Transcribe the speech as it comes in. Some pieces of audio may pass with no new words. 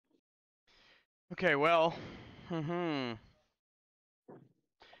Okay, well, all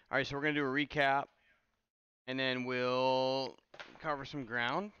right, so we're gonna do a recap, and then we'll cover some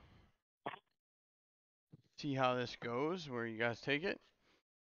ground, see how this goes, where you guys take it,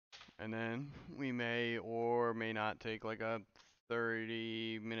 and then we may or may not take like a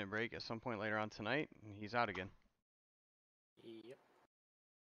 30-minute break at some point later on tonight, and he's out again. Yep.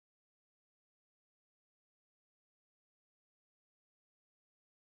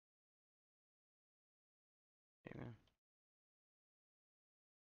 Amen.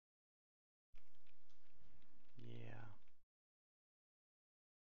 Yeah.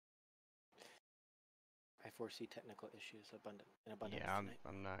 I foresee technical issues in abundance Yeah, tonight.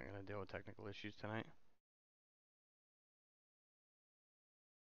 I'm not gonna deal with technical issues tonight.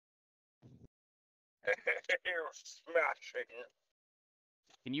 You're smashing.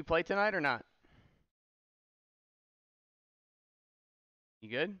 Can you play tonight or not? You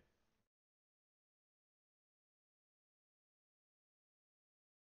good?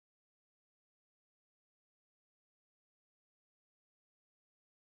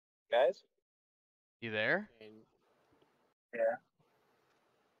 Guys? You there? And Yeah.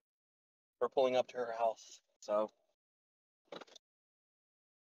 We're pulling up to her house, so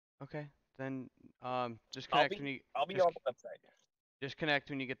Okay. Then just I'll connect when you be just on the website. just connect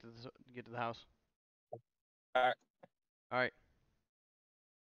when you get to the house. All right. All right.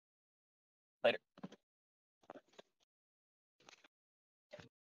 Later.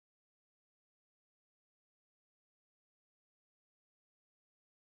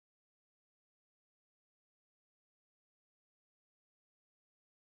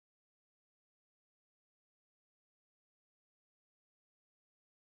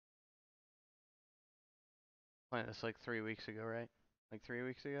 Planned this like 3 weeks ago, right? Like 3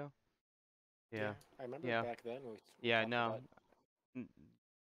 weeks ago? Yeah. I remember Yeah. back then we Yeah, talked no. about.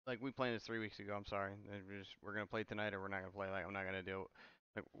 Like we planned this 3 weeks ago. I'm sorry. We're gonna play tonight, or we're not gonna play. Like I'm not gonna deal.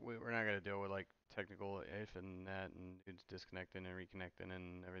 Like we're not gonna deal with like technical if and that and dudes disconnecting and reconnecting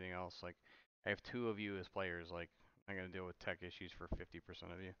and everything else. Like I have two of you as players. Like I'm not gonna deal with tech issues for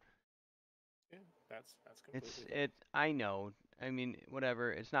 50% of you. Yeah, that's completely fair. It. I know. I mean,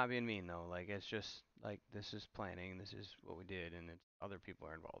 whatever. It's not being mean though. Like it's just like this is planning. This is what we did, and it's other people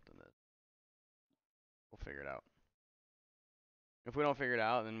are involved in this. We'll figure it out. If we don't figure it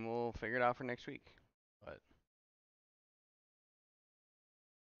out, then we'll figure it out for next week. But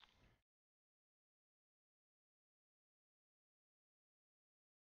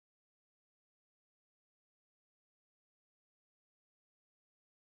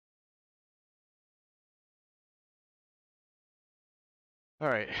all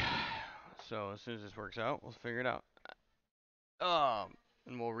right. So as soon as this works out, we'll figure it out.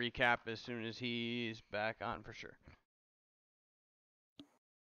 And we'll recap as soon as he's back on for sure.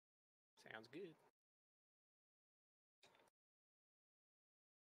 Sounds good.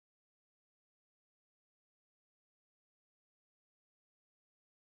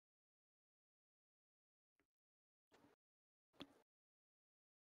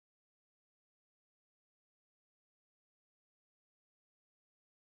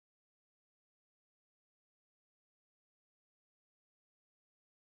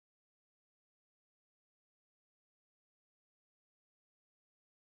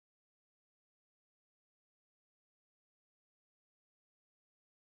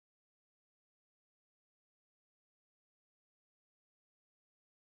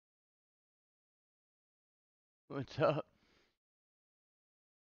 What's up?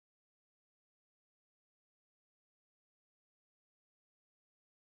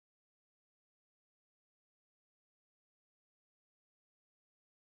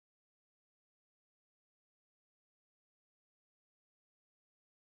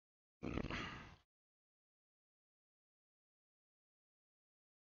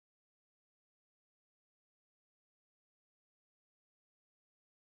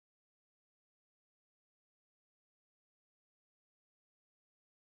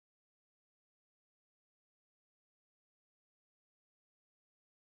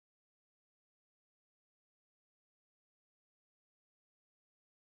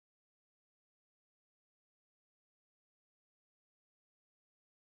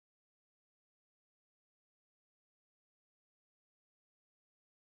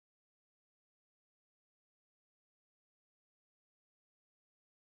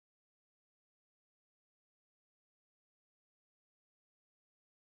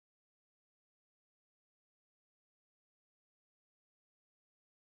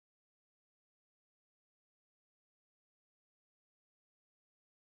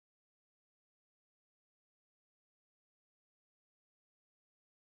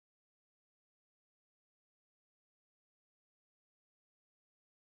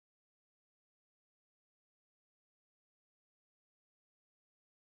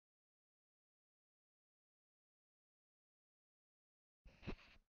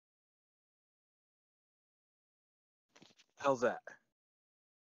 How's that?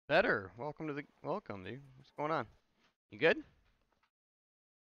 Better. Welcome, dude. What's going on? You good?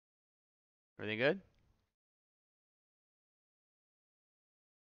 Everything good?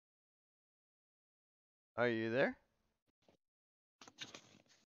 Are you there?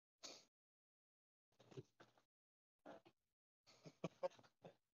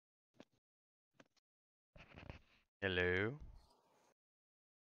 Hello.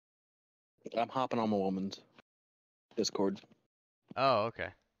 I'm hopping on my woman's Discord. Oh, okay.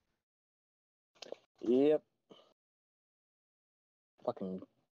 Yep. Fucking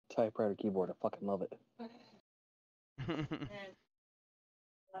typewriter keyboard. I fucking love it.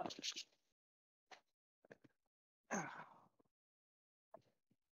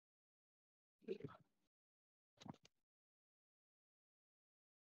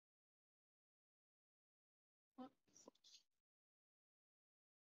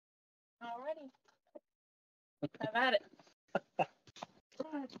 Alrighty. Have at it.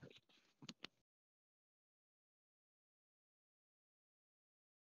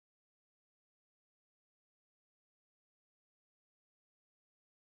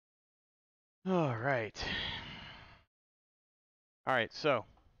 All right. All right, so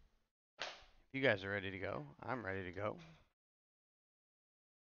if you guys are ready to go, I'm ready to go.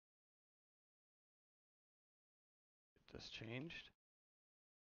 Get this changed.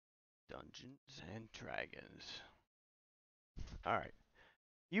 Dungeons and Dragons. All right.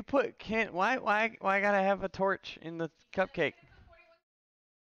 You put can't why I gotta have a torch in the cupcake?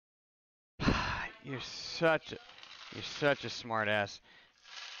 You're such a smart ass.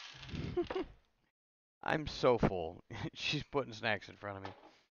 I'm so full. She's putting snacks in front of me.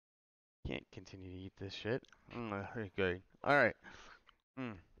 Can't continue to eat this shit. Okay. All right.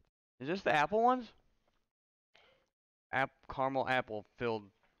 Is this the apple ones? Caramel apple filled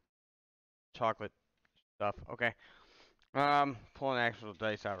chocolate stuff. Okay. Pulling actual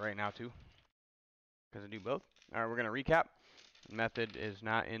dice out right now too, because I do both. All right, we're gonna recap. Method is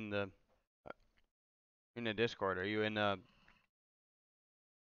not in the Discord. Are you in the?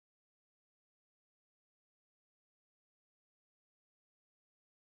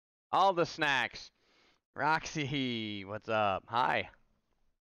 All the snacks. Roxy, what's up? Hi.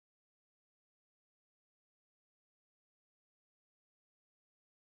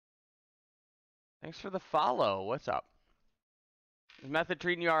 Thanks for the follow. What's up? Is Method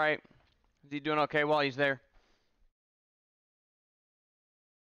treating you all right? Is he doing okay while he's there?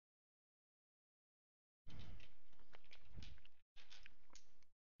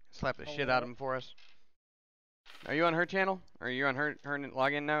 Slap the shit out of him for us. Are you on her channel? Or are you on her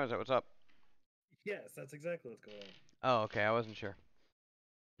login now? Is that what's up? Yes, that's exactly what's going on. Oh, okay. I wasn't sure.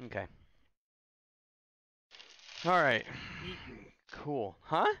 Okay. All right. Cool.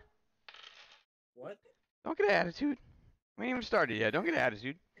 Huh? What? Don't get an attitude. We ain't even started yet. Don't get an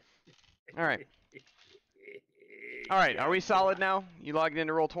attitude. All right. All right. Are we solid now? You logged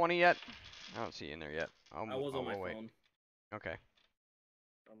into Roll20 yet? I don't see you in there yet. I was on my wait. phone. Okay.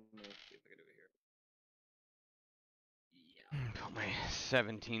 I'm gonna see if I can do it here. Yeah. Put my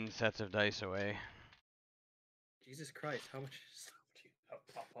 17 sets of dice away. Jesus Christ, how much stuff do you have?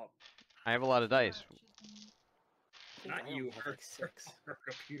 Pop. I have a lot of dice. Not you, have her, like 6. her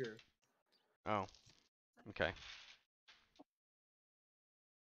computer. Oh. Okay.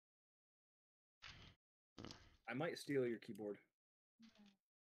 I might steal your keyboard.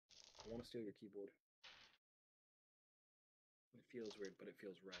 I want to steal your keyboard. It feels weird, but it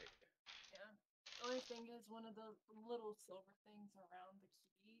feels right. Yeah. The only thing is, one of the little silver things around the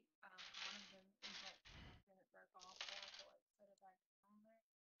key, one of them is like and it broke off. So I have to like set it back on there.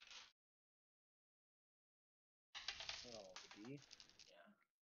 Oh, the D? Yeah.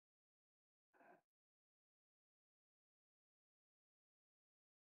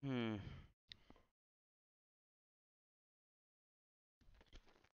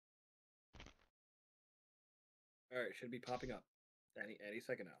 Alright, should be popping up any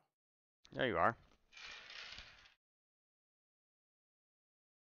second now. There you are.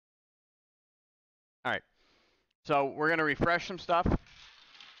 All right. So we're going to refresh some stuff.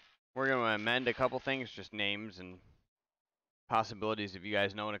 We're going to amend a couple things, just names and possibilities of you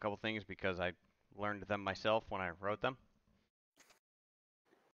guys knowing a couple things because I learned them myself when I wrote them.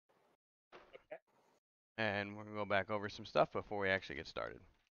 Okay. And we're going to go back over some stuff before we actually get started.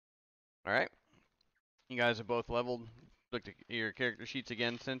 All right. You guys have both leveled. Looked at your character sheets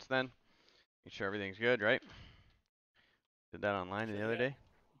again since then. Make sure everything's good, right? Did that online the other day.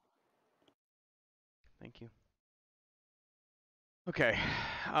 Thank you. Okay.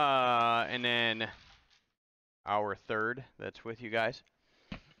 And then our third that's with you guys.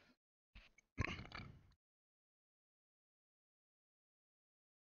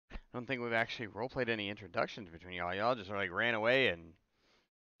 don't think we've actually roleplayed any introductions between y'all. Y'all just like ran away and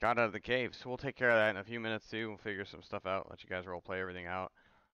got out of the cave. So we'll take care of that in a few minutes too. We'll figure some stuff out. Let you guys roleplay everything out.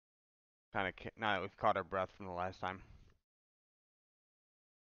 Kind of now that we've caught our breath from the last time.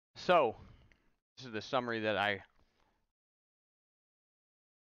 So this is the summary that I.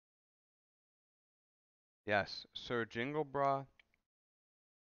 Yes, Sir Jinglebra.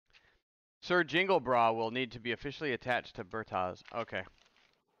 Sir Jinglebra will need to be officially attached to Bertaz. Okay.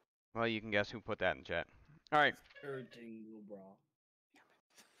 Well, you can guess who put that in chat. All right. Sir Jingle Bra.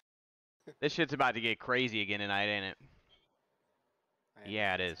 This shit's about to get crazy again tonight, ain't it?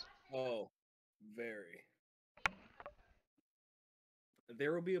 Yeah, it is. Oh, very.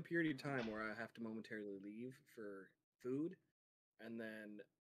 There will be a period of time where I have to momentarily leave for food, and then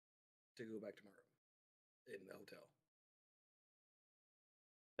to go back to my room in the hotel.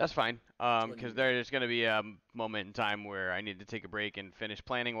 That's fine. letting Because you know. there's going to be a moment in time where I need to take a break and finish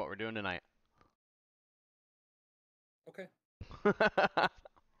planning what we're doing tonight. Okay.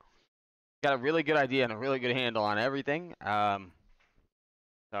 Got a really good idea and a really good handle on everything. So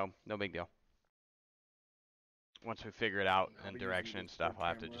no big deal. Once we figure it out I'll and be using direction and this stuff, web I'll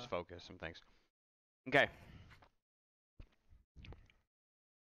have to camera. just focus some things. Okay.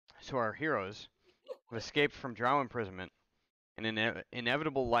 So our heroes have escaped from drow imprisonment and an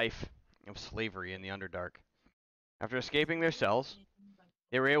inevitable life of slavery in the Underdark. After escaping their cells,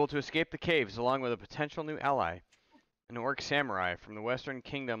 they were able to escape the caves along with a potential new ally, an orc samurai from the western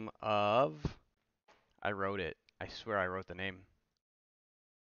kingdom of... I wrote it. I swear I wrote the name.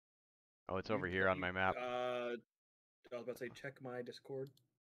 Oh, it's over here on my map. I was about to say, check my Discord.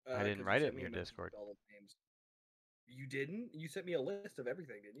 I didn't 'cause you write it sent in me a your message Discord. with all the names. You didn't? You sent me a list of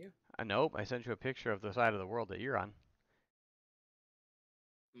everything, didn't you? Nope, I sent you a picture of the side of the world that you're on,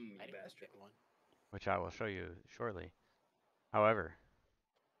 You I didn't bastard. get one. which I will show you shortly. However,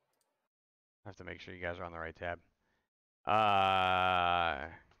 I have to make sure you guys are on the right tab.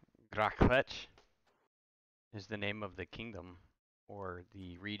 Grakletch is the name of the kingdom, or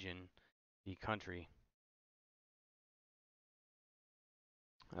the region, the country.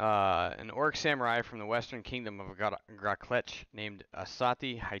 An orc samurai from the western kingdom of Grakletch named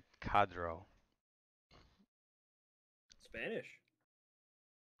Asati Haikadro. Spanish.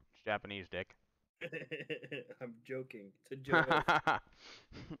 It's Japanese, dick. I'm joking. It's a joke.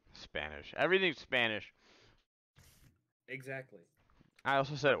 Spanish. Everything's Spanish. Exactly. I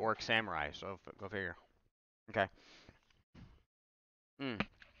also said orc samurai, so go figure. Okay.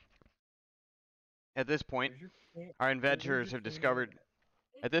 At this point, Where's your can- our where's adventurers your have can discovered. at?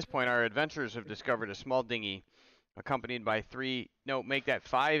 At this point, our adventurers have discovered a small dinghy, accompanied by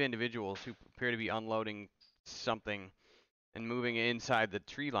five individuals who appear to be unloading something and moving inside the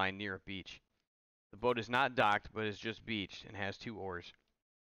tree line near a beach. The boat is not docked, but is just beached and has 2 oars.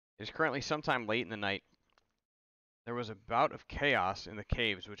 It is currently sometime late in the night. There was a bout of chaos in the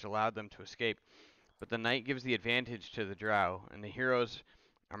caves which allowed them to escape, but the night gives the advantage to the drow, and the heroes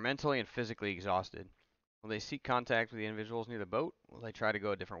are mentally and physically exhausted. Will they seek contact with the individuals near the boat? Will they try to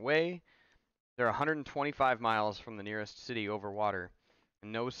go a different way? They're 125 miles from the nearest city over water,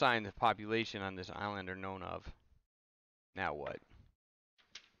 and no signs of population on this island are known of. Now what?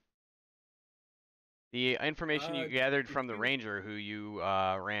 The information you gathered Did from the you- ranger who you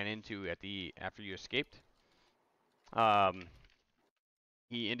ran into after you escaped,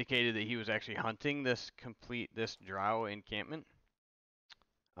 he indicated that he was actually hunting this drow encampment,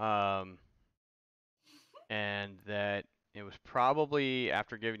 and that it was probably,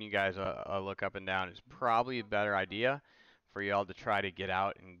 after giving you guys a look up and down, it's probably a better idea for y'all to try to get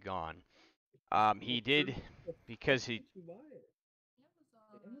out and gone. He did, because Did you buy it?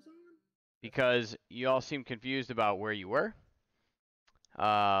 Amazon? because you all seem confused about where you were.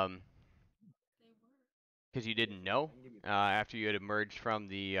 Because you didn't know after you had emerged from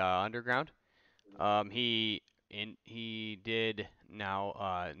the underground. He did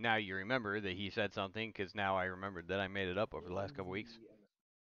now. Now you remember that he said something, because now I remembered that I made it up over the last couple weeks.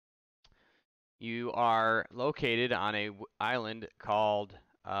 You are located on a island called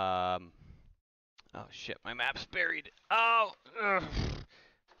oh shit, my map's buried. Oh,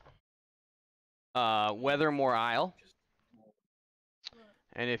 Weathermore Isle.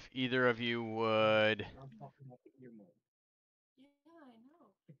 And if either of you would. I'm talking about the ear mode. Yeah, I know.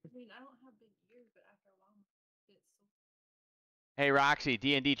 I mean, I don't have big ears, but after a while, it's so. Hey Roxy,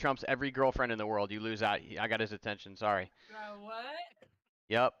 D&D trumps every girlfriend in the world. You lose out. I got his attention. Sorry. What?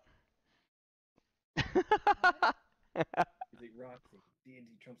 Yep. He's like, Roxy,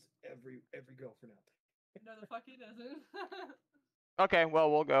 D&D trumps every girlfriend out there. No, the fuck he doesn't. Okay, well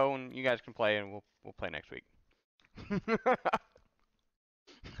we'll go and you guys can play and we'll play next week.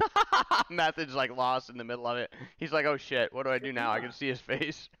 Method's like lost in the middle of it. He's like, oh shit, what do I do now? I can see his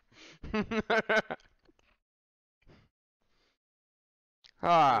face.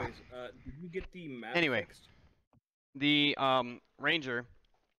 Anyways, did you get the map Anyway. fixed? The ranger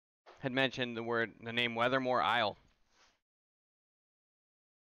had mentioned the name Weathermore Isle.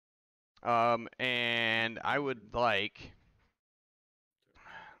 And I would like,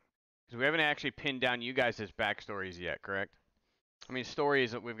 because we haven't actually pinned down you guys' backstories yet, correct? I mean,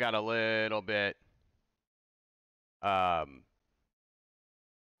 stories that we've got a little bit, we've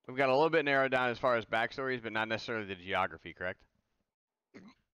got a little bit narrowed down as far as backstories, but not necessarily the geography, correct?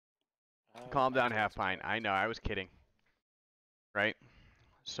 Calm down, Half Pint. I know, I was kidding. Right?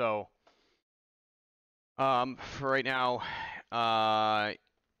 So, for right now,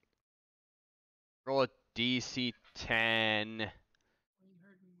 roll a DC 10.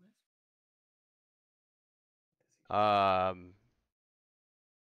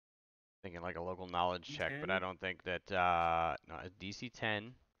 Thinking like a local knowledge check, but I don't think that, no, a DC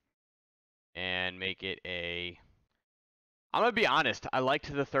 10. And make it a, I'm gonna be honest, I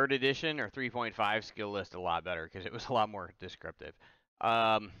liked the 3rd edition or 3.5 skill list a lot better because it was a lot more descriptive.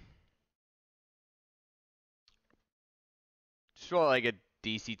 Just roll like a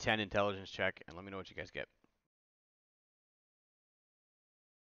DC 10 intelligence check and let me know what you guys get.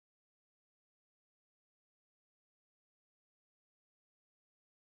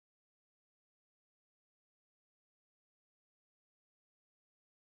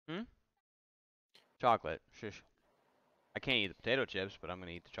 Chocolate. Shush. I can't eat the potato chips, but I'm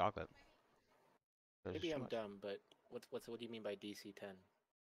gonna eat the chocolate. Maybe I'm dumb, but what do you mean by DC 10?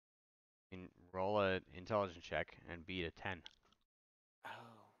 I mean, roll an intelligence check and beat a 10. Oh,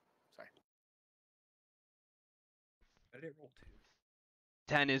 sorry. I didn't roll 2.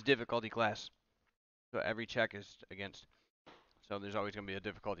 10 is difficulty class. So every check is against. So there's always gonna be a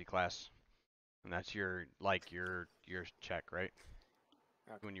difficulty class. And that's your check, right?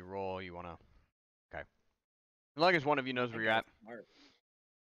 Okay. When you roll, you wanna. Okay. As long as one of you knows where you're at.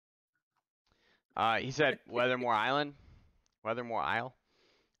 He said Weathermore Island, Weathermore Isle,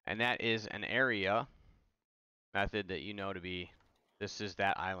 and that is an area method that you know to be. This is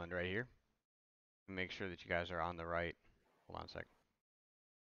that island right here. Make sure that you guys are on the right. Hold on a sec.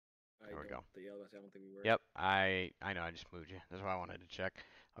 There we go. I don't think we were. Yep, I know. I just moved you. That's why I wanted to check.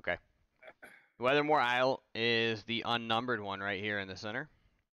 Okay. Weathermore Isle is the unnumbered one right here in the center,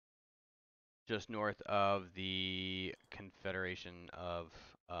 just north of the Confederation of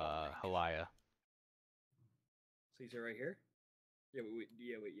Halaya. So you say right here? Yeah,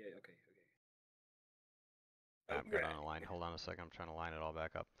 okay. I've got on a line. Hold on a second. I'm trying to line it all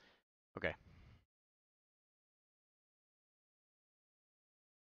back up. Okay.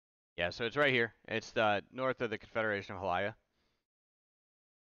 Yeah, so it's right here. It's the north of the Confederation of Halaya.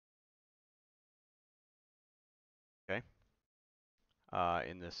 Okay.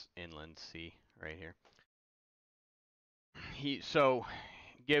 In this inland sea right here. So,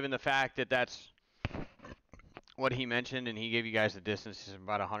 given the fact that that's what he mentioned, and he gave you guys the distance is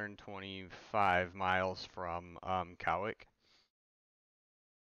about 125 miles from Cowick,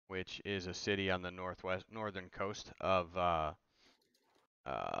 which is a city on the northern coast of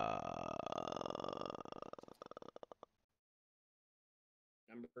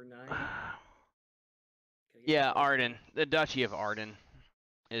Number 9. Yeah, Arden. The Duchy of Arden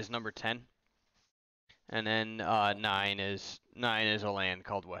is number 10. And then 9 is a land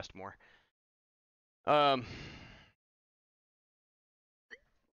called Westmore.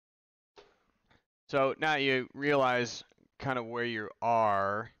 So now you realize kind of where you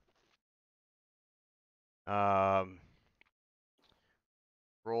are.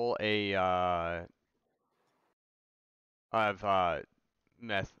 Roll a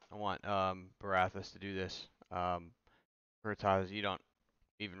meth. I want Barathas to do this. Bertaz, you don't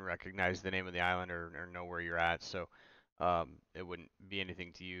even recognize the name of the island or know where you're at, so it wouldn't be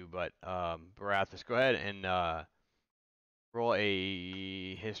anything to you. But Barathas, go ahead and roll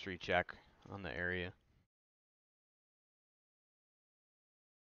a history check on the area.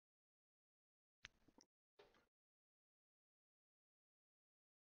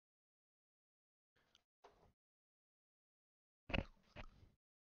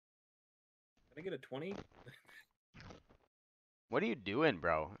 Did I get a 20? What are you doing,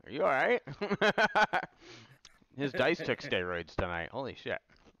 bro? Are you alright? His dice took steroids tonight. Holy shit.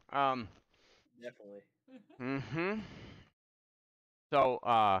 Definitely. Mm-hmm. So,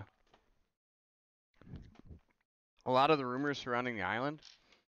 a lot of the rumors surrounding the island,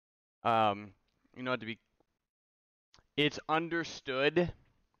 it's understood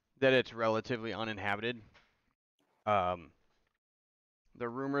that it's relatively uninhabited. The the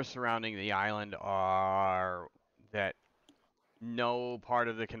rumors surrounding the island are that no part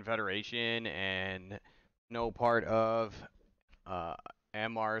of the Confederation and no part of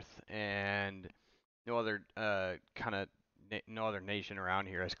Amarth and no other no other nation around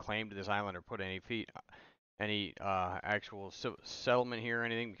here has claimed this island or put any actual settlement here or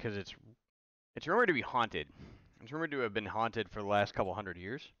anything, because it's rumored to be haunted. It's rumored to have been haunted for the last couple hundred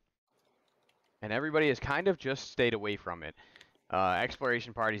years, and everybody has kind of just stayed away from it.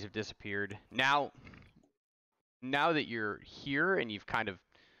 Exploration parties have disappeared. Now that you're here and you've kind of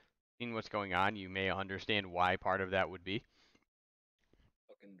seen what's going on, you may understand why part of that would be.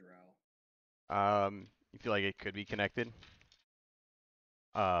 Fucking drow. You feel like it could be connected.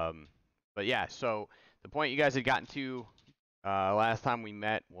 But yeah, so the point you guys had gotten to last time we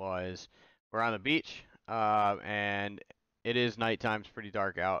met was we're on the beach, and it is nighttime. It's pretty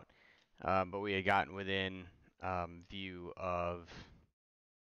dark out, but we had gotten within view of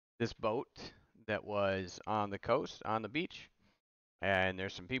this boat that was on the coast, on the beach, and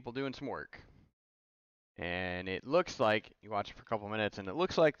there's some people doing some work. And it looks like, you watch it for a couple minutes, and it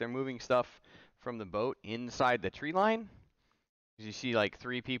looks like they're moving stuff from the boat inside the tree line. You see like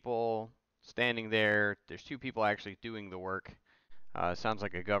 3 people standing there. There's 2 people actually doing the work. Sounds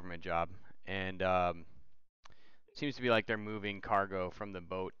like a government job. And seems to be like they're moving cargo from the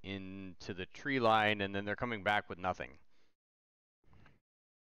boat into the tree line, and then they're coming back with nothing.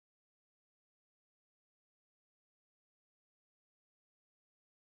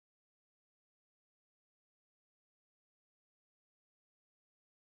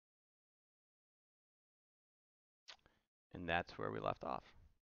 And that's where we left off.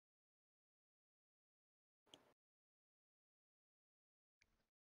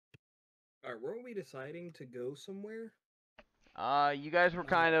 Alright, weren't we deciding to go somewhere? You guys were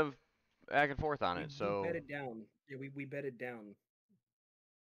kind of back and forth on it, so... We bedded down. Yeah, we bedded down.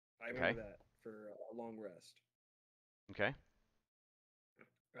 I remember that, for a long rest. Okay.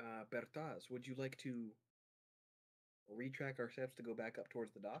 Bertaz, would you like to retrack our steps to go back up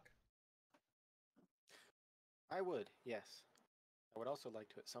towards the dock? I would, yes. I would also like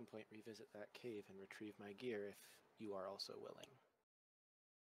to at some point revisit that cave and retrieve my gear if you are also willing.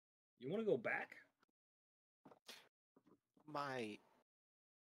 You want to go back? My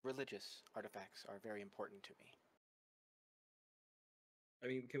religious artifacts are very important to me. I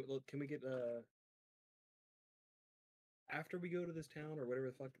mean, can we get after we go to this town or whatever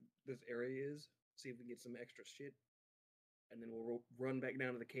the fuck this area is, see if we can get some extra shit, and then we'll run back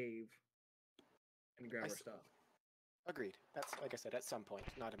down to the cave and grab our stuff. Agreed. That's, like I said, at some point,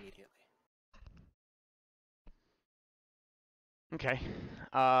 not immediately. Okay.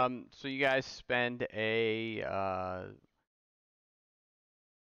 So you guys spend a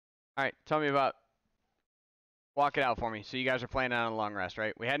Alright, tell me about, walk it out for me. So you guys are planning on a long rest,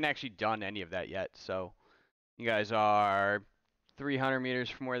 right? We hadn't actually done any of that yet, so you guys are 300 meters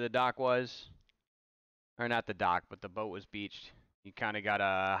from where the dock was. Or not the dock, but the boat was beached. You kind of got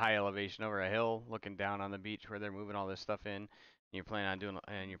a high elevation over a hill, looking down on the beach where they're moving all this stuff in. You're planning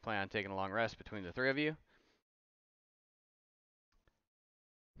on taking a long rest between the 3 of you.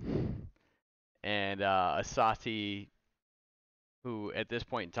 And Asati, who at this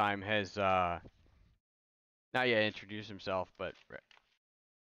point in time has not yet introduced himself, but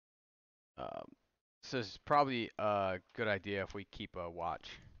says it's probably a good idea if we keep a watch.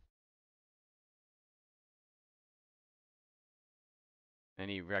 And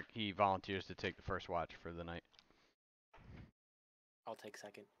he volunteers to take the first watch for the night. I'll take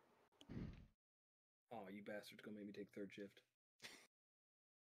second. Oh, you bastards gonna make me take third shift.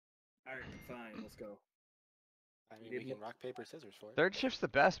 Alright, fine, let's go. I mean, we can rock, paper, scissors for it. Third shift's the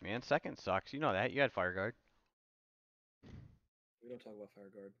best, man. Second sucks. You know that. You had fire guard. We don't talk about fire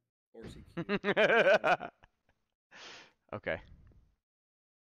guard or CQ. Okay.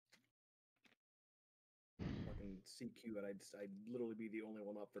 Fucking CQ, and I'd literally be the only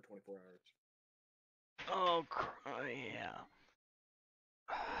one up for 24 hours. Oh, yeah.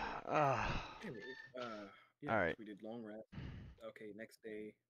 Anyway, yeah, all right. we did long rest. Okay, next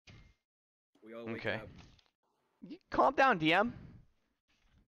day, we all wake Okay. up. You calm down, DM.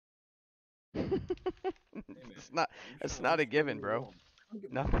 Hey, man, It's not a given, bro.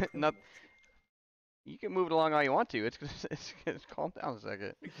 Nothing. You can move it along all you want to. It's calm down a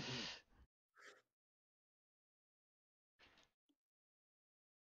second.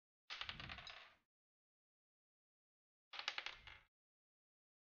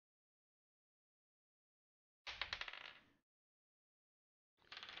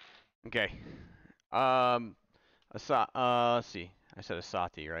 Okay. Let's see. I said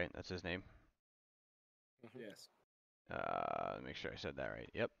Asati, right? That's his name. Yes. Make sure I said that right.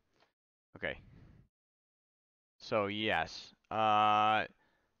 Yep. Okay. So yes.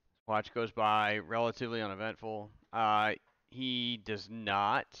 Watch goes by relatively uneventful. He does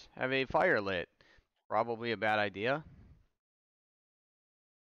not have a fire lit. Probably a bad idea,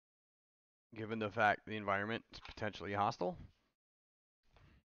 given the fact the environment is potentially hostile.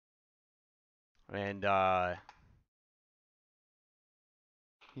 And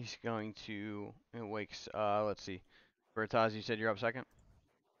he's going to wakes. Let's see. Bertaz, you said you're up second.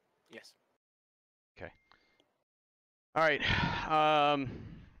 Yes. Okay. All right.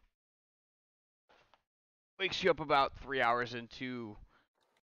 Wakes you up about 3 hours into.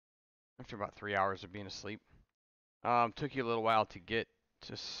 After about 3 hours of being asleep. Took you a little while to get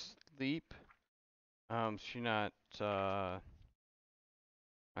to sleep. She not.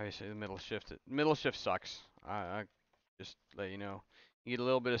 Obviously the middle shift. Middle shift sucks. I just let you know. You get a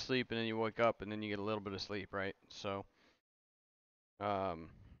little bit of sleep and then you wake up and then you get a little bit of sleep, right? So, no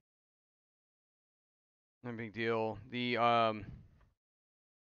big deal.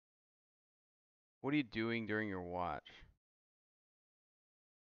 What are you doing during your watch?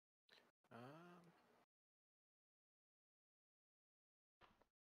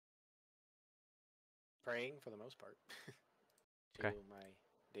 Praying for the most part to Okay. my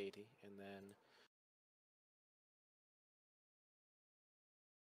deity, and then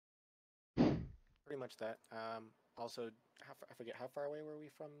pretty much that. Also, I forget how far away were we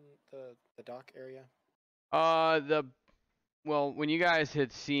from the dock area? Well, when you guys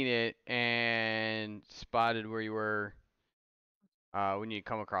had seen it and spotted where you were, when you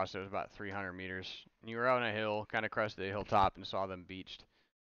come across it, it was about 300 meters. And you were out on a hill, kind of crested the hilltop, and saw them beached.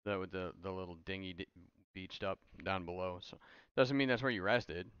 With the little dinghy beached up down below. So doesn't mean that's where you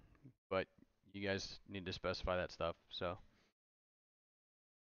rested, but you guys need to specify that stuff. So.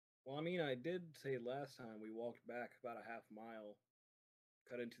 Well, I mean, I did say last time we walked back about a half mile,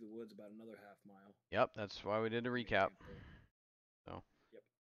 cut into the woods about another half mile. Yep, that's why we did a recap. So. Yep.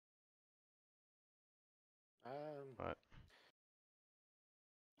 But.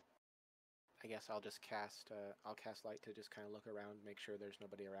 I guess I'll just cast. I'll cast light to just kind of look around, make sure there's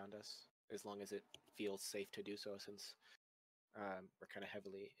nobody around us, as long as it feels safe to do so, since we're kind of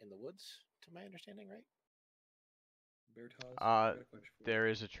heavily in the woods, to my understanding, right? Bertaz, there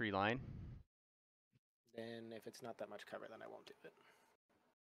is a tree line. Then if it's not that much cover, then I won't do it.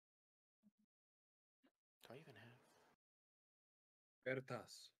 Do I even have?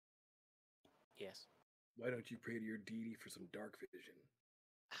 Bertaz. Yes. Why don't you pray to your deity for some dark vision?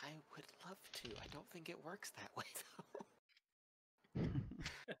 I would love to. I don't think it works that way, though.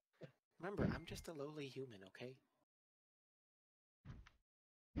 Remember, I'm just a lowly human, okay?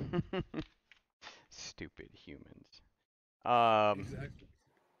 Stupid humans. Exactly.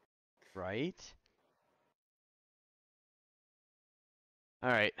 Right?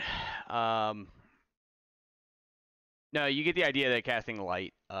 Alright. No, you get the idea that casting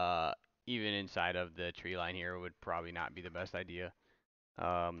light, even inside of the tree line here, would probably not be the best idea.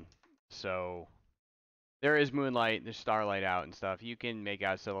 So there is moonlight, there's starlight out and stuff. You can make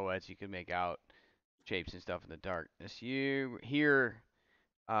out silhouettes, you can make out shapes and stuff in the darkness. You here,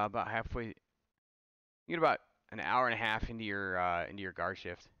 about halfway. You get about an hour and a half into your guard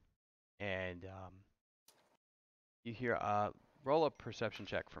shift, and you hear roll a perception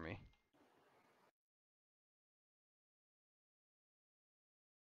check for me.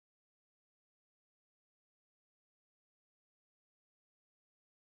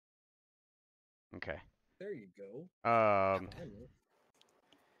 Okay. There you go.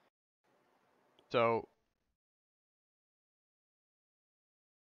 So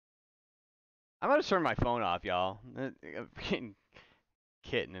I'm gonna turn my phone off, y'all. I'm getting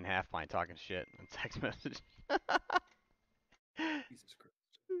Kitten and Half Pint talking shit on text message. Jesus Christ.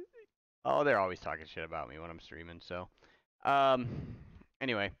 Oh, they're always talking shit about me when I'm streaming. So,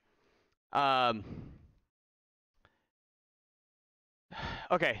 anyway,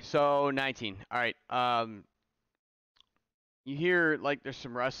 okay. So 19. All right. You hear like there's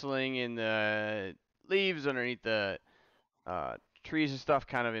some rustling in the leaves underneath the trees and stuff,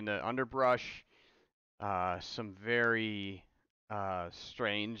 kind of in the underbrush. Some very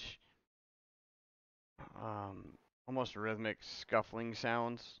strange, almost rhythmic scuffling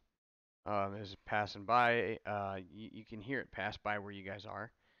sounds as passing by. You can hear it pass by where you guys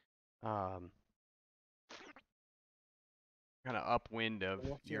are. Kind of upwind of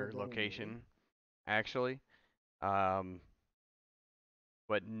your location, actually.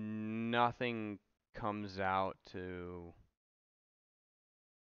 But nothing comes out to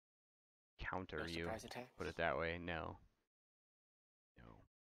counter No you. surprise attacks? Put it that way. No. No.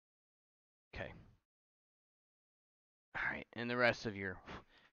 Okay. Alright, and the rest of your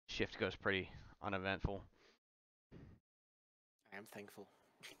shift goes pretty uneventful. I am thankful.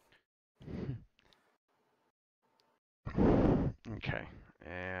 Okay,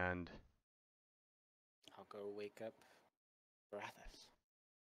 and I'll go wake up Barathas.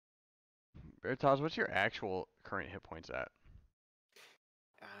 Veritas, what's your actual current hit points at?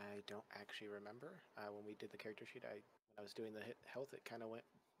 I don't actually remember. When we did the character sheet, when I was doing the hit health, it kind of went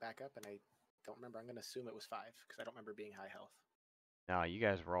back up, and I don't remember. I'm going to assume it was 5, because I don't remember being high health. No, you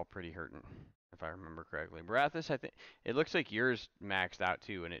guys were all pretty hurting, if I remember correctly. Barathas, I think it looks like yours maxed out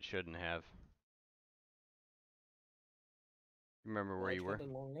too, and it shouldn't have. Remember where you were?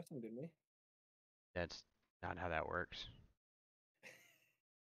 Done long resting, didn't we? That's not how that works.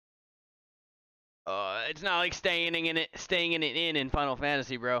 It's not like staying in it in Final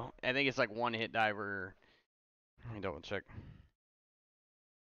Fantasy, bro. I think it's like one hit diver. Let me double check.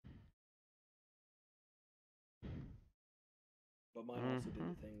 But mine also did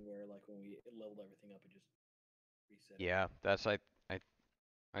the thing where, like, when we leveled everything up, it just reset. Yeah, that's I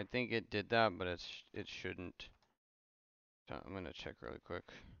think it did that, but it shouldn't. So I'm gonna check really quick.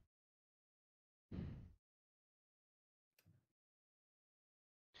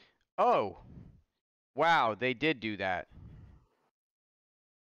 Oh, wow, they did do that.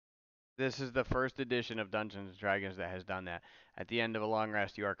 This is the first edition of Dungeons and Dragons that has done that. At the end of a long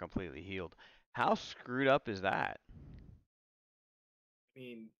rest, you are completely healed. How screwed up is that? I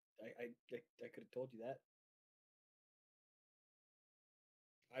mean, I could have told you that.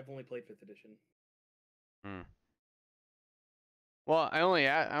 I've only played 5th edition. Well, I only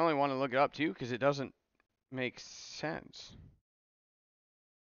want to look it up too because it doesn't make sense.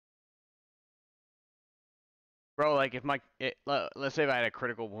 Bro, like if let's say if I had a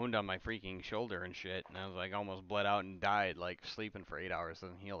critical wound on my freaking shoulder and shit, and I was like almost bled out and died, like sleeping for 8 hours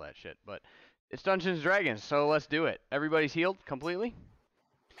doesn't heal that shit. But it's Dungeons and Dragons, so let's do it. Everybody's healed completely?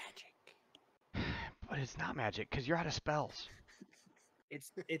 Magic. But it's not magic because you're out of spells.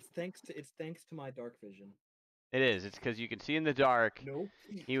 It's thanks to my dark vision. It is. It's because you can see in the dark. No.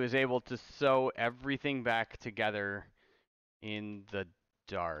 He was able to sew everything back together in the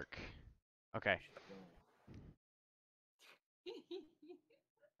dark. Okay.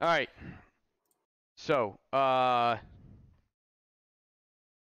 All right. So,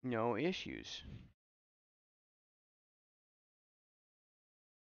 no issues.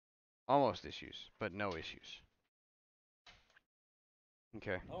 Almost issues, but no issues.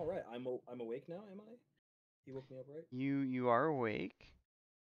 Okay. All right, I'm awake now. Am I? He woke me up, right? You are awake.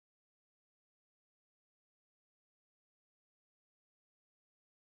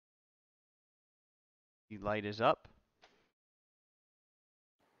 The light is up.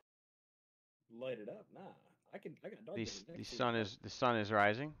 Light it up. Nah, I got dark vision. The sun is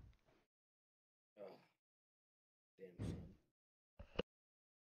rising. Oh, damn sun.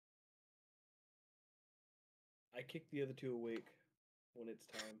 I kick the other two awake when it's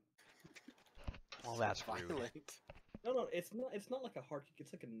time. Well, that's rude. Violent. No, it's not like a hard kick.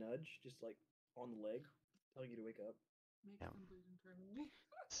 It's like a nudge, just like on the leg, telling you to wake up. Makes Yeah. them bleed internally.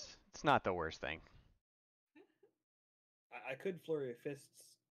 It's not the worst thing. I could flurry of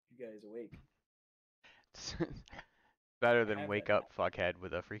fists. You guys awake? It's better I than have wake that up, fuckhead,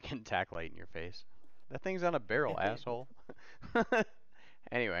 with a freaking tack light in your face. That thing's on a barrel, asshole.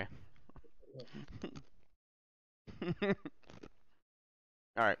 Anyway.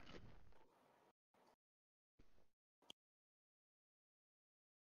 All right.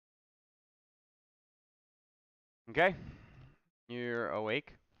 Okay. You're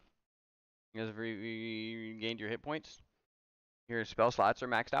awake. You guys have regained your hit points. Your spell slots are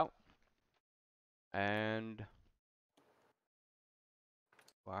maxed out. And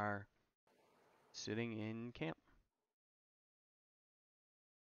you are sitting in camp.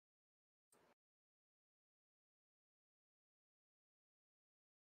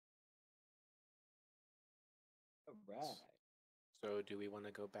 All right. So, do we want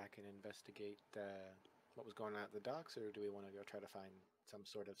to go back and investigate what was going on at the docks, or do we want to go try to find some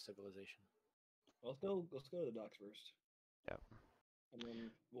sort of civilization? Well, let's go to the docks first. Yep. And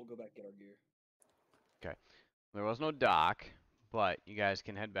then we'll go back get our gear. Okay. There was no dock, but you guys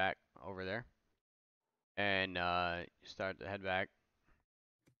can head back over there. And start to head back.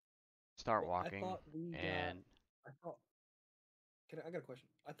 Start walking. I thought we and got. I thought. I got a question.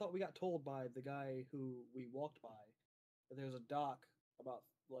 I thought we got told by the guy who we walked by that there's a dock about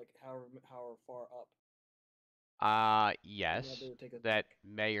like however far up. yes, they would take us that back.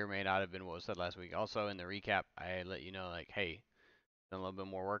 may or may not have been what was said last week. Also, in the recap, I let you know, like, hey, done a little bit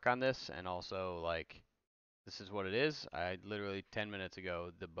more work on this, and also, like, this is what it is. I literally 10 minutes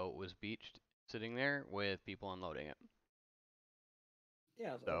ago, the boat was beached, sitting there with people unloading it.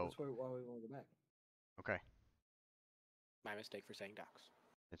 Yeah, So- that's why we want to go back. Okay, My mistake for saying docks.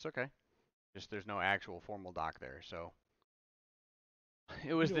 it's okay. Just there's no actual formal dock there, so.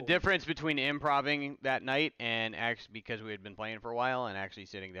 It was the know- difference between improvising that night and actually because we had been playing for a while and actually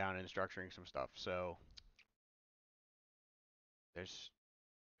sitting down and structuring some stuff. So there's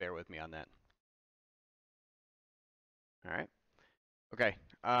bear with me on that. All right. Okay.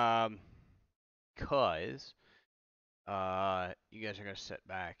 Cause you guys are gonna sit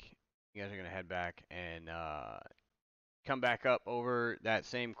back. You guys are gonna head back and come back up over that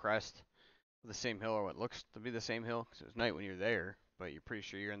same crest, the same hill, or what looks to be the same hill, because it was night when you're there, but you're pretty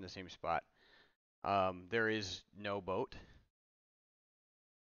sure you're in the same spot. There is no boat,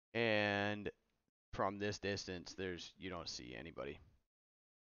 and from this distance, you don't see anybody.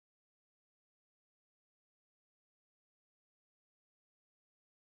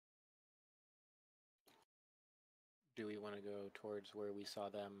 Do we want to go towards where we saw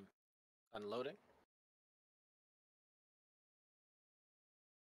them unloading?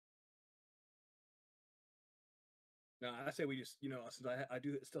 No, I say we just, since I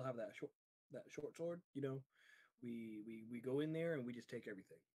do still have that short sword, we go in there and we just take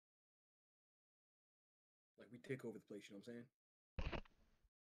everything. Like we take over the place. You know what I'm saying?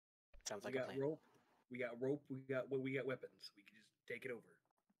 Sounds like we a got plan. rope. We got weapons. We can just take it over.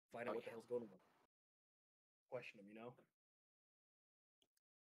 Find out Oh, what the yeah. hell's going on. Question them.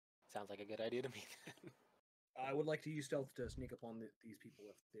 Sounds like a good idea to me. I would like to use stealth to sneak up on these people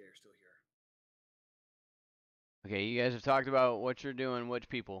if they're still here. Okay, you guys have talked about what you're doing, which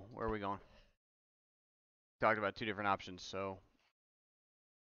people. Where are we going? Talked about two different options, so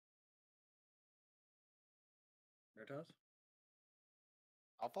Veritas?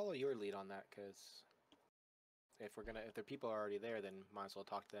 I'll follow your lead on that because if the people are already there, then might as well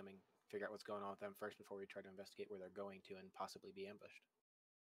talk to them and figure out what's going on with them first before we try to investigate where they're going to and possibly be ambushed.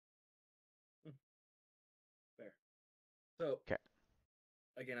 Fair. So, 'kay.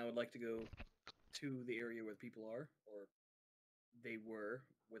 Again, I would like to go to the area where the people are, or they were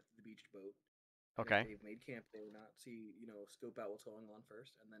with the beached boat. And Okay. If they've made camp there, not scope out what's going on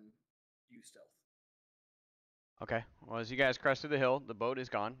first, and then use stealth. Okay. Well, as you guys crest through the hill, the boat is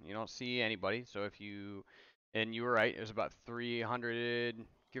gone. You don't see anybody. So and you were right, it was about 300,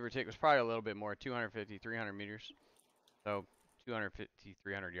 give or take, it was probably a little bit more, 250, 300 meters. So 250,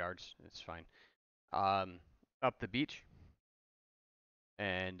 300 yards. It's fine. Up the beach.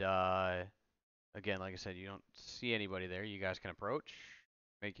 And again, like I said, you don't see anybody there. You guys can approach,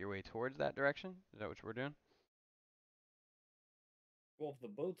 make your way towards that direction. Is that what we're doing? Well, if the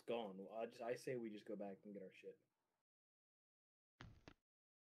boat's gone, I say we just go back and get our shit.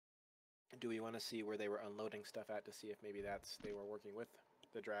 Do we want to see where they were unloading stuff at to see if maybe they were working with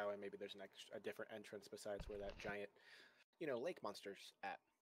the drow and maybe there's a different entrance besides where that giant, lake monster's at?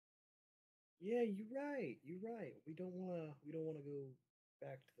 Yeah, you're right. You're right. We don't wanna go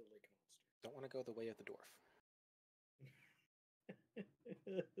back to the lake monster. Don't want to go the way of the dwarf.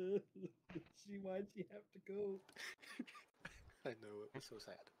 See, why'd she have to go? I know, it was so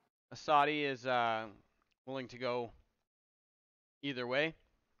sad. Asadi is willing to go either way.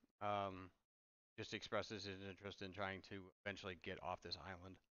 Just expresses his interest in trying to eventually get off this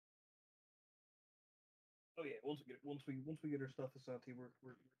island. Oh yeah, once we get our stuff to Santi, we're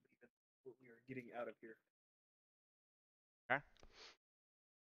leaving. We are getting out of here. Okay.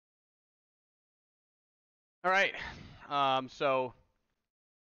 All right. So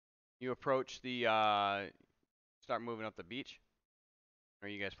you approach the start moving up the beach. Are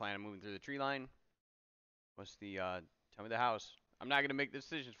you guys planning on moving through the tree line? What's the tell me the house. I'm not gonna make the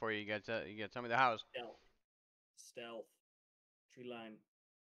decisions for you. You gotta tell me the house. Stealth. Tree line.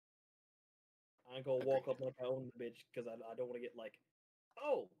 I ain't gonna walk up like I own the bitch because I don't want to get like,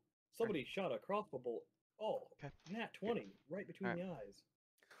 oh, somebody shot a crossbow bolt. Oh, Okay. nat 20 right between Alright. the eyes.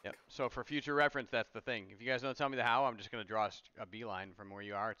 Yep. So for future reference, that's the thing. If you guys don't tell me the how, I'm just gonna draw a beeline from where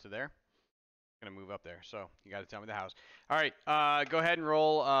you are to there. Gonna move up there. So you gotta tell me the house. All right. Go ahead and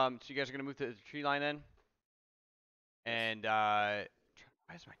roll. So you guys are gonna move to the tree line then. And why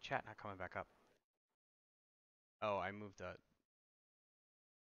is my chat not coming back up? Oh, I moved the.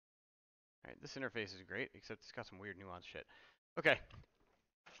 Alright, this interface is great, except it's got some weird nuanced shit. Okay.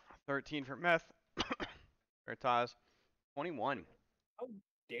 13 for meth. Veritas. 21. How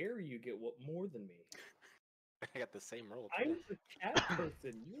dare you get more than me? I got the same roll. I'm the cat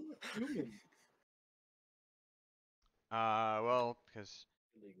person. You're a human. Well, because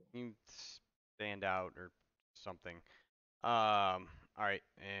Illegal. you stand out or something. Alright,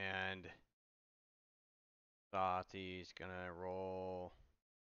 and Sati's gonna roll.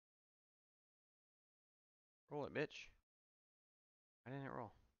 Roll it, bitch. Why didn't it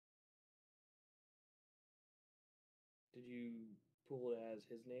roll? Did you pull it as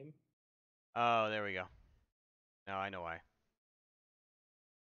his name? Oh, there we go. No, I know why.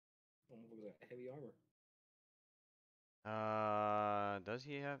 Oh, look at that. Heavy armor. Does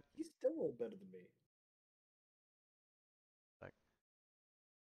he have? He's still a little better than me. Like,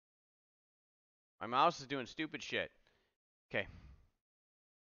 my mouse is doing stupid shit. Okay.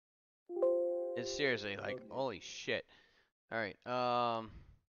 It's seriously like, Okay. holy shit. All right.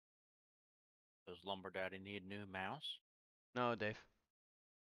 Does Lumber Daddy need a new mouse? No, Dave.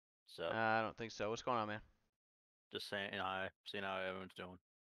 So I don't think so. What's going on, man? just saying hi, seeing how everyone's doing.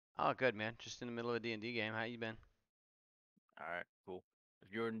 Oh, good, man. Just in the middle of a D&D game. How you been? All right, cool.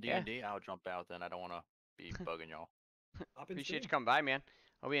 If you're in Yeah. D&D, I'll jump out. Then I don't want to be bugging y'all. Hop in Appreciate you stream. coming by, man.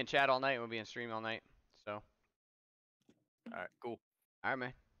 I'll be in chat all night. We'll be in stream all night. So, All right, cool. all right,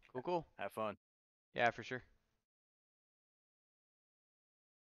 man. Cool, cool. Have fun. Yeah, for sure.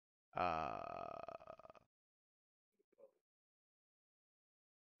 There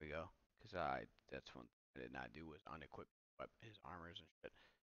we go. Cause that's one thing I did not do was unequip his armors and shit.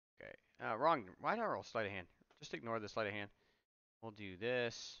 Okay. Wrong. Why did I roll sleight of hand? Just ignore the sleight of hand. We'll do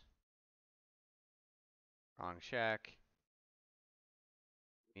this. Wrong check.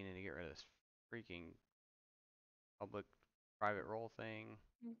 Meaning to get rid of this freaking public private role thing.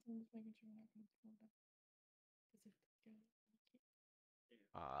 Just making sure you're not gonna throw that. 'Cause if they go, you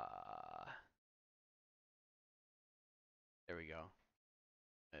can't. There we go.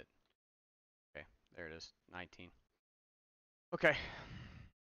 Okay, there it is. 19. Okay.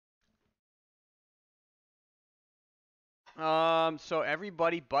 So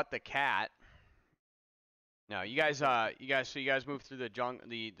everybody but the cat. No, you guys, so you guys move through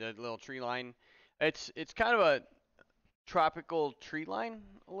the little tree line. It's kind of a tropical tree line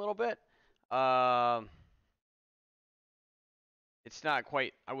a little bit. It's not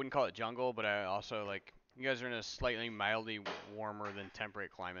quite. I wouldn't call it jungle, but I also like you guys are in a slightly mildly warmer than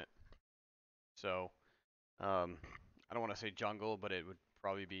temperate climate. So, I don't want to say jungle, but it would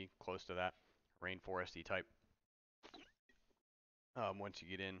probably be close to that rainforesty type. Once you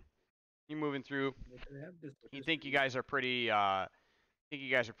get in, you're moving through. You think you guys are pretty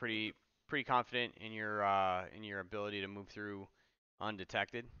pretty confident in your ability to move through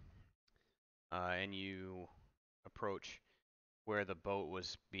undetected. And you approach where the boat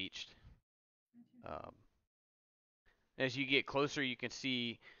was beached. As you get closer, you can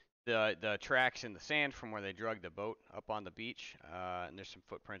see the tracks in the sand from where they drug the boat up on the beach. And there's some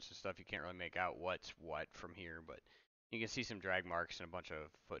footprints and stuff. You can't really make out what's what from here, but you can see some drag marks and a bunch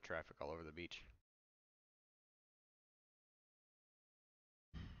of foot traffic all over the beach.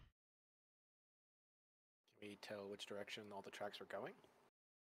 Can we tell which direction all the tracks are going?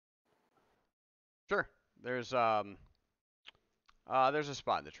 Sure. There's a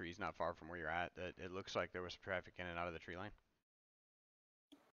spot in the trees not far from where you're at that it looks like there was some traffic in and out of the tree line.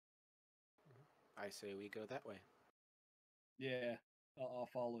 I say we go that way. Yeah, I'll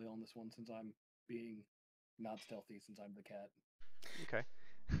follow you on this one since I'm being not stealthy since I'm the cat. Okay.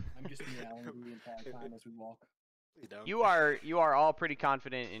 I'm just meowing the entire time as we walk. Please don't. You are all pretty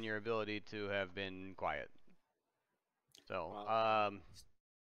confident in your ability to have been quiet. So, Well,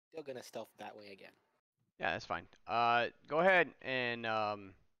 still gonna stealth that way again. yeah, that's fine. Go ahead and I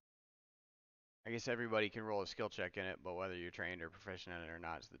guess everybody can roll a skill check in it, but whether you're trained or proficient in it or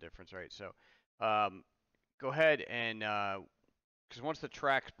not is the difference, right? So, go ahead and because once the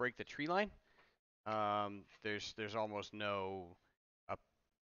tracks break the tree line, there's almost no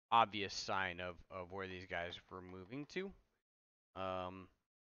obvious sign of where these guys were moving to. I'm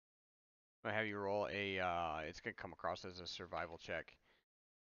gonna have you roll a. It's gonna come across as a survival check.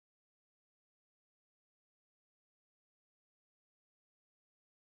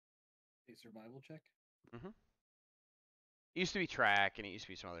 A survival check? Mm-hmm. It used to be track, and it used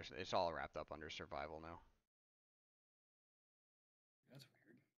to be some other. It's all wrapped up under survival now. That's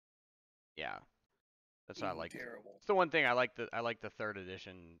weird. Yeah, that's what I like. Terrible. It's the one thing I like. I like the third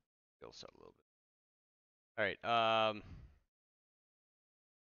edition skill set a little bit. All right.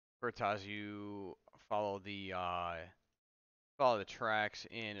 Bertaz, you follow the tracks,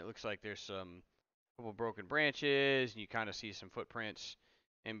 and it looks like there's some couple broken branches, and you kind of see some footprints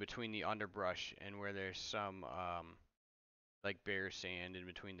in between the underbrush, and where there's some like bare sand in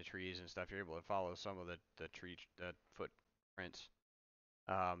between the trees and stuff. You're able to follow some of the footprints.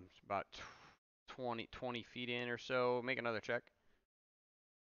 It's about 20 feet in or so. Make another check.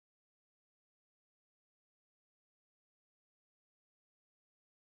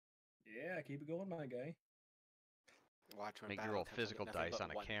 Yeah, keep it going, my guy. Watch when Make you battle roll turns into physical nothing dice but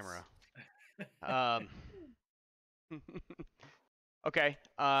on a ones. camera. Okay.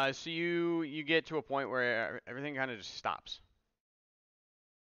 So you get to a point where everything kind of just stops.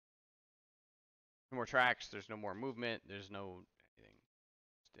 No more tracks. There's no more movement. There's no anything.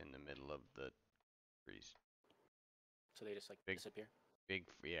 Just in the middle of the trees. So they just like Big- disappear.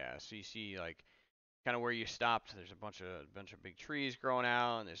 Yeah. So you see like kind of where you stopped. There's a bunch of big trees growing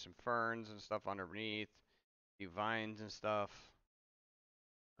out, and there's some ferns and stuff underneath. A few vines and stuff.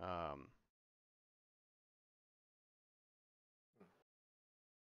 Tell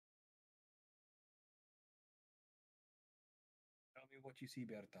me what you see,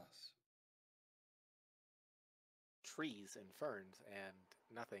 Bertas. Trees and ferns and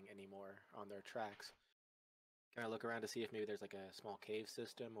nothing anymore on their tracks. Can I look around to see if maybe there's like a small cave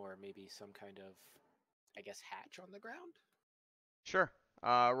system or maybe some kind of, I guess, hatch on the ground? Sure.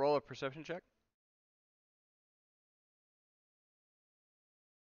 Roll a perception check.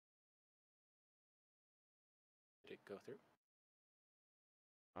 Did it go through?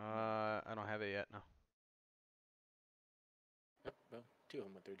 I don't have it yet. No. Yep, well, 2 of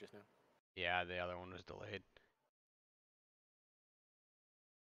them went through just now. Yeah, the other one was delayed.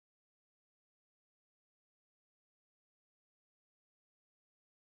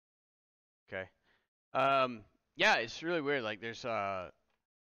 Okay. Yeah, it's really weird. Like, there's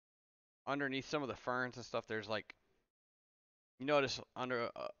underneath some of the ferns and stuff. There's like, you notice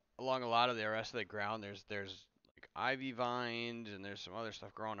along a lot of the rest of the ground. There's like ivy vines and there's some other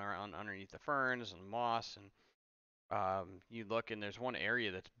stuff growing around underneath the ferns and moss and you look and there's one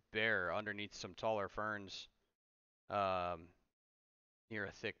area that's bare underneath some taller ferns. Near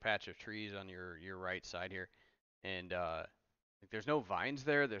a thick patch of trees on your right side here, and like there's no vines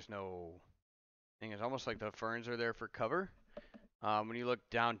there. There's no thing. It's almost like the ferns are there for cover. When you look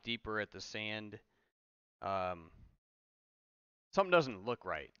down deeper at the sand, something doesn't look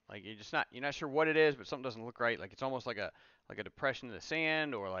right. Like you're not sure what it is, but something doesn't look right. Like it's almost like a depression in the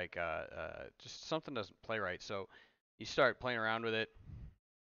sand, or like just something doesn't play right. So you start playing around with it,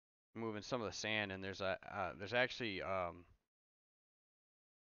 moving some of the sand, and there's actually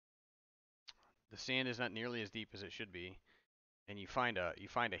the sand is not nearly as deep as it should be, and you find a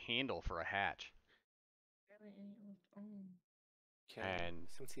handle for a hatch. And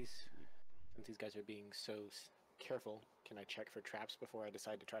Since these guys are being so careful, can I check for traps before I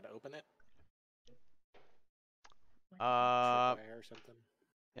decide to try to open it? Tripwire or something.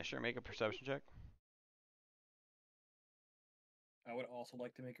 Yeah, sure. Make a perception check. I would also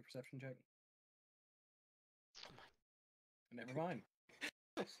like to make a perception check. Never mind.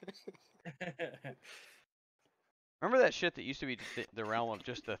 Remember that shit that used to be the realm of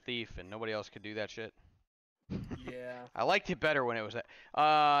just the thief and nobody else could do that shit? Yeah. I liked it better when it was that.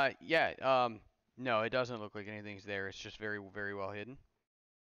 Yeah. No, it doesn't look like anything's there. It's just very, very well hidden.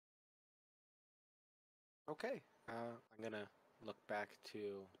 Okay. I'm gonna look back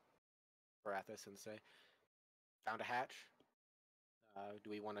to Barathas and say, "Found a hatch. Do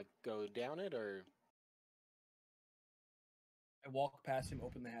we want to go down it or?" I walk past him,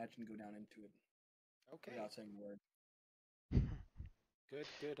 open the hatch, and go down into it Okay. without saying a word. Good.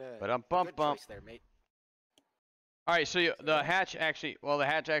 But I'm Good choice there, mate. All right, so the hatch actually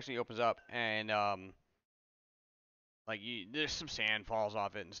opens up, and like there's some sand falls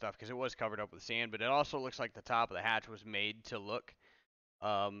off it and stuff because it was covered up with sand, but it also looks like the top of the hatch was made to look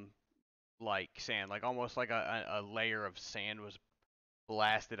like sand, like almost like a layer of sand was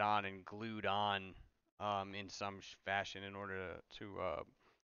blasted on and glued on in some fashion in order to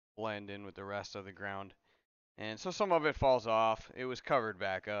blend in with the rest of the ground. And so some of it falls off. It was covered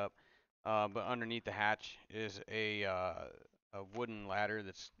back up, but underneath the hatch is a wooden ladder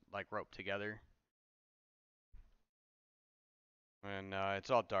that's like roped together, and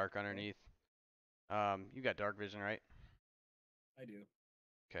it's all dark underneath. You got dark vision, right? I do.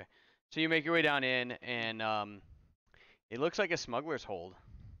 Okay. So you make your way down in, and it looks like a smuggler's hold.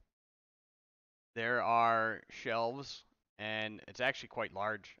 There are shelves, and it's actually quite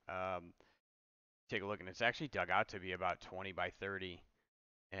large. Take a look, and it's actually dug out to be about 20 by 30,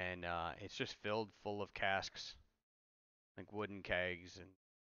 and it's just filled full of casks, like wooden kegs, and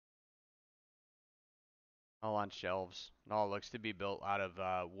all on shelves. It all looks to be built out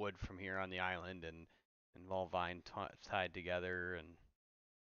of wood from here on the island, and all vine tied together, and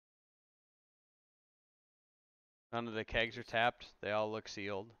none of the kegs are tapped. They all look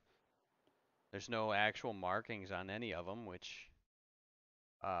sealed. There's no actual markings on any of them, which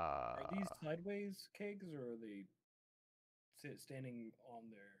Are these sideways kegs, or are they standing on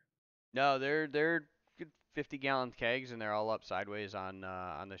their? no, they're good 50-gallon kegs, and they're all up sideways on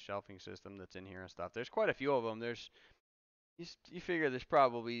the shelving system that's in here and stuff. There's quite a few of them. There's you figure there's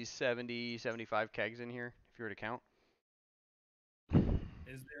probably 70, 75 kegs in here if you were to count.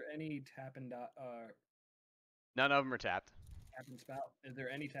 Is there any tap and None of them are tapped. tap and spout? Is there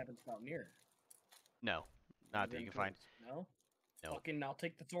any tap and spout near? No, not that you can find. No. No. Fucking, I'll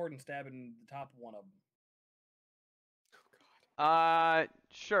take the sword and stab in the top of one of them. Oh God.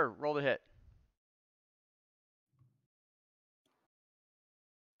 Sure. Roll the hit.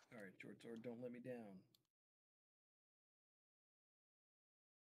 All right, short sword, don't let me down.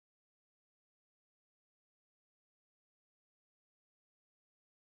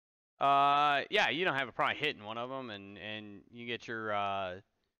 Yeah, you don't have a problem hitting one of them, and you get your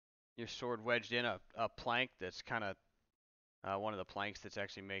sword wedged in a plank that's kind of one of the planks that's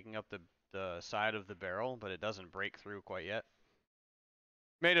actually making up the side of the barrel, but it doesn't break through quite yet.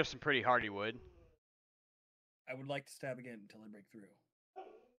 Made of some pretty hardy wood. I would like to stab again until I break through.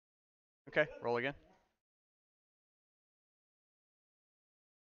 Okay, roll again.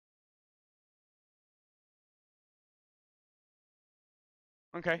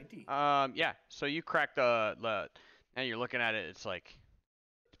 Okay. 90. Yeah. So you crack the and you're looking at it. It's like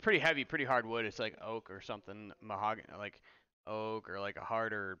it's pretty heavy, pretty hard wood. It's like oak or something, mahogany, like oak or like a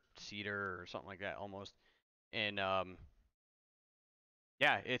harder cedar or something like that almost. And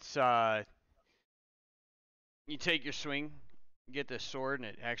yeah, it's you take your swing, get this sword, and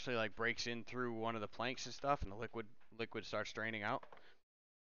it actually like breaks in through one of the planks and stuff, and the liquid starts draining out.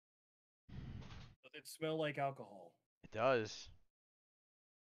 Does it smell like alcohol? It does.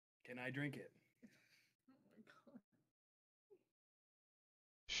 Can I drink it? Oh my god.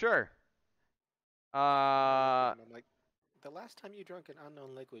 Sure. I'm like, the last time you drank an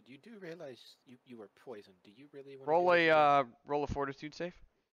unknown liquid, you do realize you were poisoned. Do you really want to roll do this again? roll a fortitude save.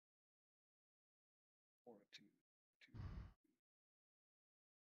 Fortitude.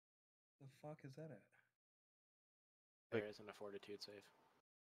 The fuck is that at? There isn't a fortitude save.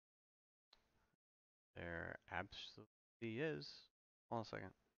 There absolutely is. Hold on a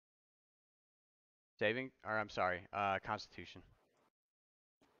second. Saving, or I'm sorry, Constitution.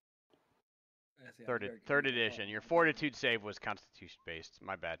 Yeah, Third edition. Your fortitude save was Constitution based.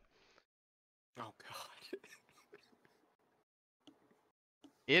 My bad. Oh God.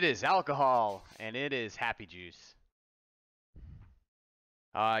 It is alcohol, and it is happy juice.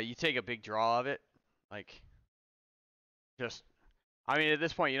 You take a big draw of it, like, just, I mean, at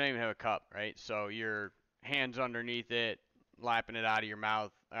this point, you don't even have a cup, right? So your hands underneath it, lapping it out of your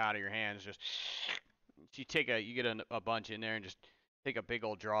mouth, out of your hands, just, you get a bunch in there and just take a big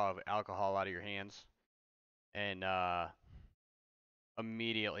old draw of alcohol out of your hands, and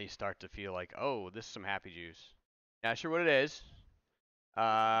immediately start to feel like, oh, this is some happy juice. Not sure what it is.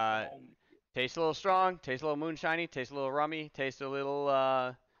 Tastes a little strong, tastes a little moonshiny, tastes a little rummy, tastes a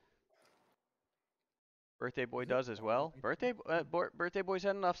little Birthday Boy does as well. Birthday Boy's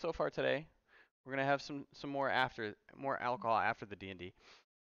had enough so far today. We're gonna have some more alcohol after the D&D.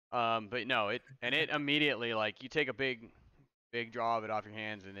 But no, it immediately, like, you take a big draw of it off your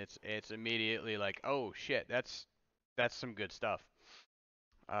hands, and it's immediately like, oh shit, that's some good stuff.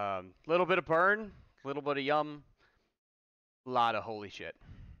 Little bit of burn, little bit of yum, lot of holy shit.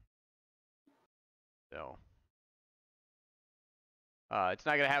 So, it's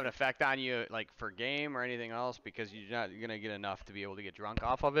not gonna have an effect on you like for game or anything else, because you're not gonna get enough to be able to get drunk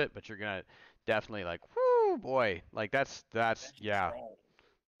off of it. But you're gonna definitely, like, whoo boy, like that's yeah, strong.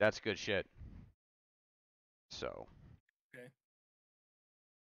 that's good shit. So. Okay.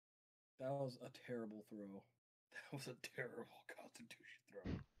 That was a terrible throw. That was a terrible Constitution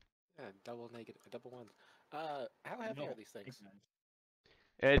throw. Yeah, double one. How heavy are these things?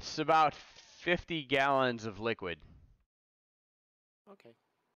 It's about 50 gallons of liquid. Okay.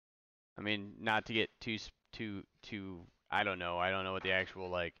 I mean, not to get too I don't know what the actual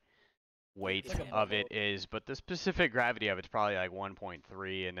like weight It's like a of it is, but the specific gravity of it's probably like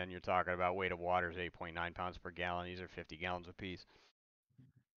 1.3, and then you're talking about weight of water is 8.9 pounds per gallon. These are 50 gallons apiece.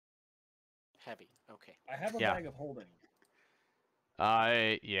 Heavy. Okay. I have a Yeah. bag of holding.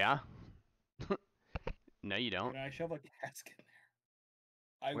 Yeah. No, you don't. Can I shove a cask in there?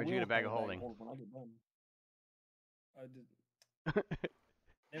 I Where'd you will get a bag of shove holding? when I get done. I did.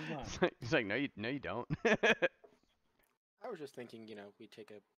 Never mind. He's like, no, you don't. I was just thinking, we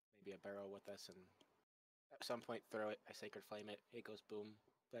take maybe a barrel with us, and at some point throw it, I sacred flame it, it goes boom.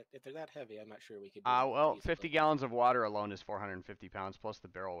 But if they're that heavy, I'm not sure we could do that Well, feasibly. 50 gallons of water alone is 450 pounds plus the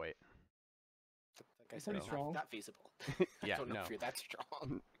barrel weight. Like I It's said, pretty it's strong. not feasible. Yeah, I don't know no. if you're that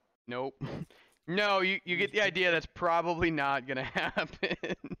strong. Nope. No, you get the idea. That's probably not gonna happen.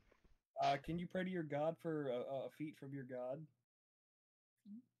 Can you pray to your god for a feat from your god?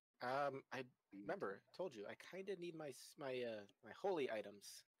 I remember told you I kind of need my my holy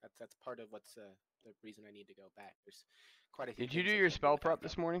items. That's part of what's the reason I need to go back. There's quite a few Did you things do I your can't do spell without prep them.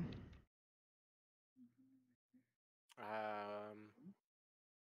 this morning?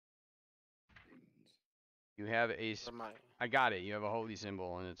 You have a. For my I got it. You have a holy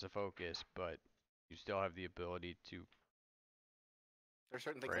symbol and it's a focus, but you still have the ability to there's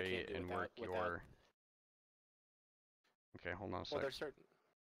certain things I pray can't do and work without. your. Okay, hold on a Well, sec. there's certain.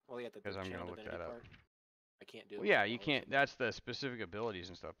 Well, yeah, the Because I'm channel gonna look divinity that up. part. I can't do. Well, yeah, without the you holy can't. symbol. That's the specific abilities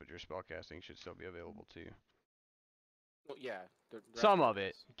and stuff, but your spellcasting should still be available to you. Well, yeah. The rest Some of of it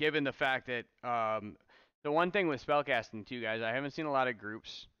it, is. given the fact that the one thing with spellcasting too, guys, I haven't seen a lot of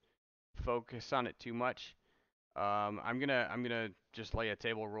groups focus on it too much. I'm gonna just lay a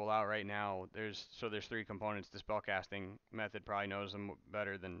table rule out right now. There's 3 components. The spellcasting method probably knows them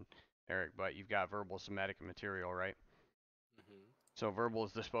better than Eric, but you've got verbal, somatic, and material, right? Mm-hmm. So verbal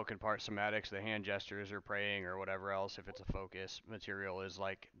is the spoken part, somatics, the hand gestures or praying or whatever else if it's a focus. Material is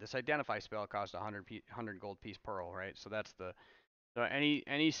like this identify spell costs 100 gold piece pearl, right? So that's the so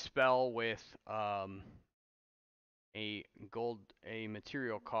any spell with a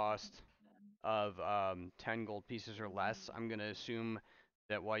material cost of 10 gold pieces or less, I'm going to assume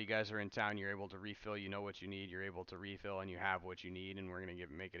that while you guys are in town, you're able to refill, you know what you need, you're able to refill, and you have what you need, and we're going to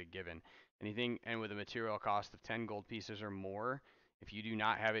make it a given. Anything, and with a material cost of 10 gold pieces or more, if you do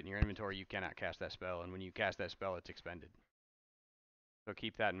not have it in your inventory, you cannot cast that spell, and when you cast that spell, it's expended. So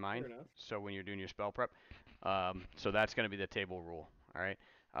keep that in mind. Fair enough. So when you're doing your spell prep, so that's going to be the table rule. All right.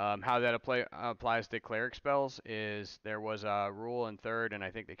 How that applies to cleric spells is there was a rule in 3rd, and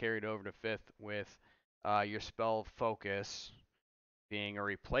I think they carried over to 5th with your spell focus being a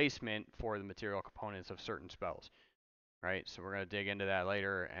replacement for the material components of certain spells. Right. So we're going to dig into that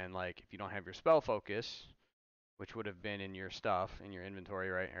later. And like, if you don't have your spell focus, which would have been in your stuff in your inventory,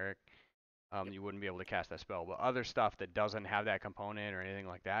 right, Eric? Yep. You wouldn't be able to cast that spell. But other stuff that doesn't have that component or anything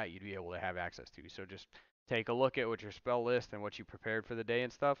like that, you'd be able to have access to. So just take a look at what your spell list and what you prepared for the day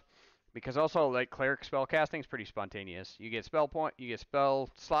and stuff. Because also, like, cleric spell casting is pretty spontaneous. You get you get spell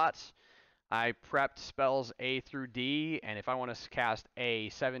slots. I prepped spells A through D, and if I want to cast A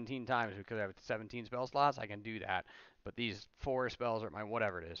 17 times because I have 17 spell slots, I can do that. But these 4 spells are my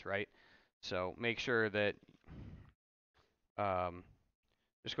whatever it is, right? So make sure that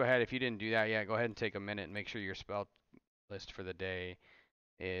just go ahead, if you didn't do that yet, go ahead and take a minute and make sure your spell list for the day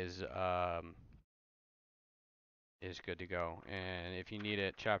is good to go. And if you need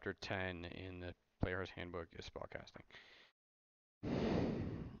it, chapter 10 in the player's handbook is spellcasting.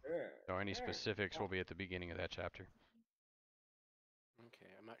 So any specifics will be at the beginning of that chapter.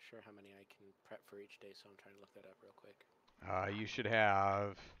 Okay, I'm not sure how many I can prep for each day, so I'm trying to look that up real quick. You should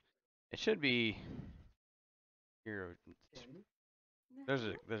have, it should be here.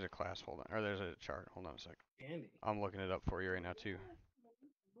 There's a class, hold on, or there's a chart. Hold on a sec. Candy. I'm looking it up for you right now too.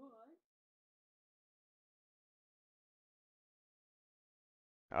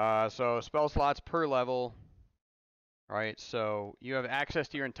 So spell slots per level, right? So you have access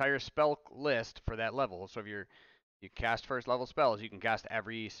to your entire spell list for that level. So if you cast 1st level spells, you can cast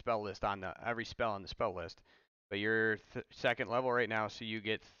every spell on the spell list. But you're 2nd level right now, so you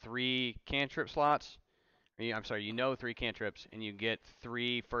get 3 cantrip slots. I'm sorry, you know 3 cantrips, and you get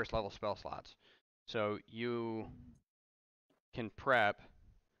 3 1st level spell slots. So you can prep.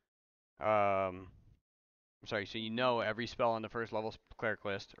 I'm sorry, so you know every spell on the 1st level cleric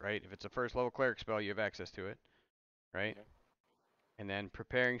list, right? If it's a 1st level cleric spell, you have access to it, right? Okay. And then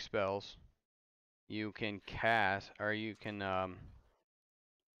preparing spells, you can cast, or you can,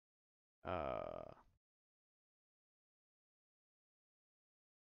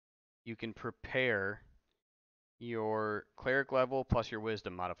 you can prepare your cleric level plus your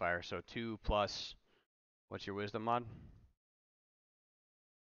wisdom modifier. So 2 plus, what's your wisdom mod?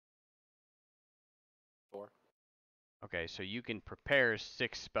 4. Okay, so you can prepare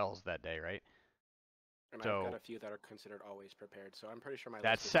 6 spells that day, right? And So I've got a few that are considered always prepared, so I'm pretty sure my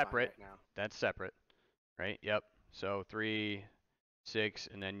that's list is fine separate. right now. That's separate, right? Yep. So 3, 6,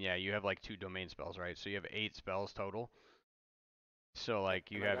 and then yeah, you have like 2 domain spells, right? So you have 8 spells total. So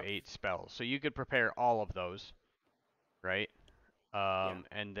like you have 8 spells. So you could prepare all of those, right?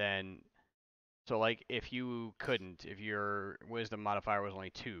 And then so like if you couldn't, if your wisdom modifier was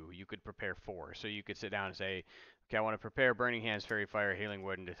only 2, you could prepare 4. So you could sit down and say, okay, I want to prepare Burning Hands, Fairy Fire, Healing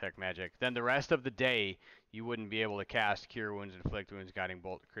Wood, and Detect Magic. Then the rest of the day, you wouldn't be able to cast Cure Wounds, Inflict Wounds, Guiding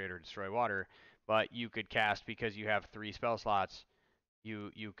Bolt, Create or Destroy Water. But you could cast, because you have 3 spell slots,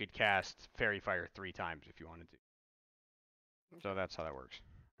 you could cast Fairy Fire 3 times if you wanted to. Okay. So that's how that works.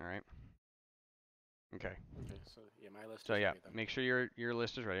 All right. Okay. Okay, so yeah, my list So is yeah, ready then. make sure your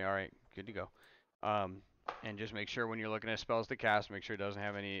list is ready. All right, good to go. And just make sure when you're looking at spells to cast, make sure it doesn't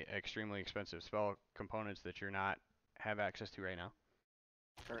have any extremely expensive spell components that you're not have access to right now.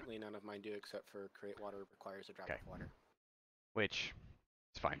 Currently, none of mine do except for create water requires a drop Okay. of water. Which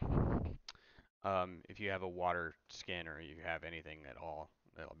is fine. If you have a water skin or you have anything at all,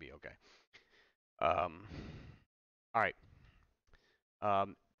 that'll be okay. All right.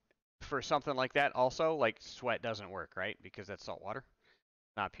 For something like that, also, like sweat doesn't work, right? Because that's salt water,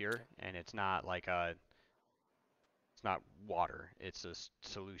 not pure, Okay. and it's not like it's not water. It's a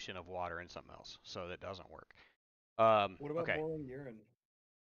solution of water and something else, so that doesn't work. What about Okay. boiling urine?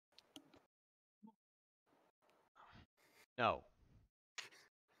 No.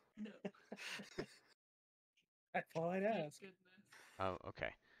 No. I thought I'd Thank ask. goodness. Oh,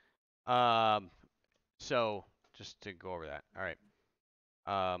 okay. So just to go over that. All right.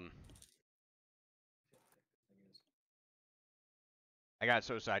 I got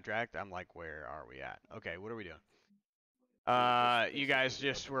so sidetracked. I'm like, where are we at? Okay, what are we doing? We were just You guys basically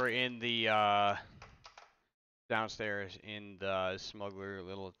just open were camp. in the downstairs in the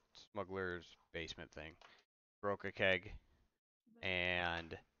little smuggler's basement thing. Broke a keg,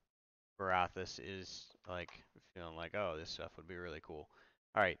 and Barathas is like feeling like, oh, this stuff would be really cool.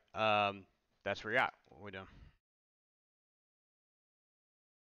 All right, that's where you're at. What are we doing?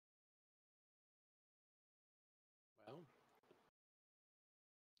 Well,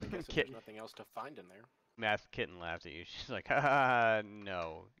 I guess if Kit, there's nothing else to find in there. Math Kitten laughed at you. She's like, ah,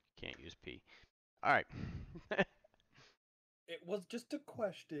 no, can't use P. All right. It was just a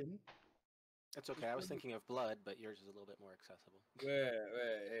question. That's okay. I was thinking of blood, but yours is a little bit more accessible.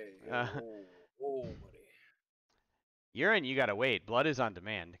 Hey, whoa, buddy. Urine, you gotta wait. Blood is on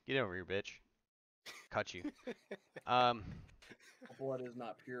demand. Get over here, bitch. Cut you. Blood is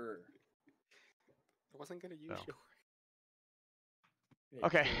not pure. I wasn't gonna use So. yours. Yeah,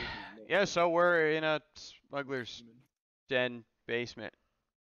 Okay. stay away from the Yeah, milk. so we're in a smuggler's den basement.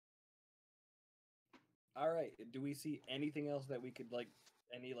 All right. Do we see anything else that we could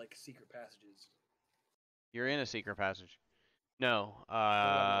any secret passages? You're in a secret passage. No.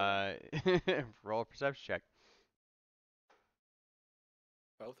 Roll a perception check.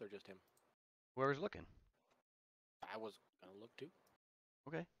 Both or just him? Whoever's looking. I was gonna look too.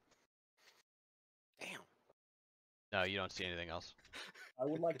 Okay. Damn. No, you don't see anything else. I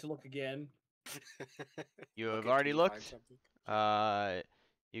would like to look again. You Look have it, already can you find looked. something?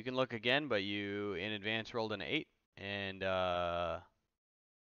 You can look again, but you in advance rolled an 8, and here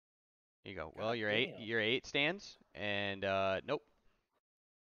you go. Well, God your damn. 8 stands, and nope.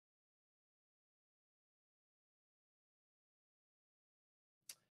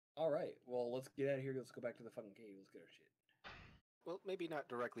 All right. Well, let's get out of here. Let's go back to the fucking cave. Let's get our shit. Well, maybe not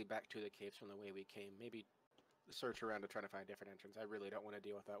directly back to the caves from the way we came. Maybe search around to try to find a different entrance. I really don't want to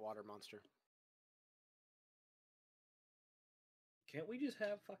deal with that water monster. Can't we just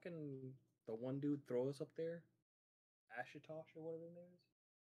have fucking the one dude throw us up there? Ashitosh or whatever his name is?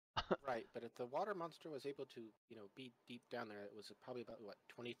 Right, but if the water monster was able to, be deep down there, it was probably about,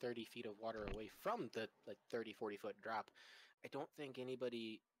 20, 30 feet of water away from the, 30, 40-foot drop. I don't think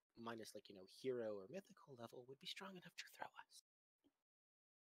anybody, minus, hero or mythical level, would be strong enough to throw us.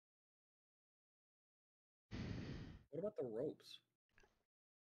 What about the ropes?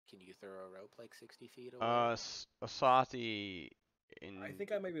 Can you throw a rope, 60 feet away? Asati in. I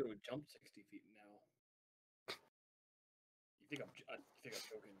think I might be able to jump 60 feet now. You think I'm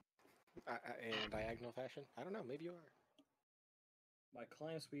joking? In a diagonal fashion? I don't know, maybe you are. My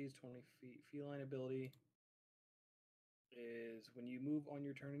climb speed is 20 feet. Feline ability is when you move on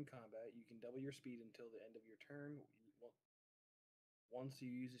your turn in combat, you can double your speed until the end of your turn. Once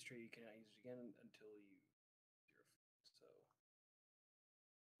you use this trait, you cannot use it again until you 0 feet. So,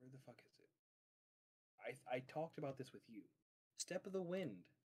 where the fuck is it? I talked about this with you. Step of the Wind.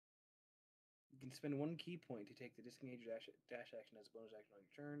 You can spend 1 key point to take the disengage dash action as a bonus action on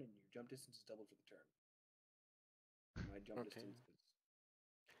your turn, and your jump distance is doubled for the turn. My jump distance is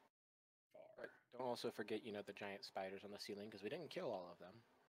far. Right. Don't also forget, the giant spiders on the ceiling, because we didn't kill all of them.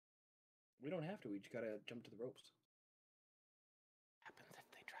 We don't have to. We just gotta jump to the ropes. Happens if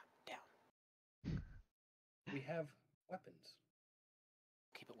they drop down. We have weapons.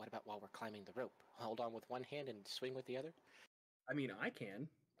 Okay, but what about while we're climbing the rope? Hold on with one hand and swing with the other? I mean, I can.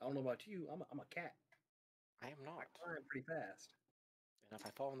 I don't know about you. I'm a cat. I am not. I climb pretty fast. And if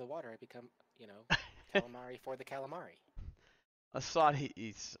I fall in the water, I become, calamari for the calamari. Asati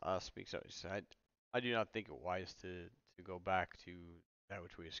speaks out. He said, I do not think it wise to go back to that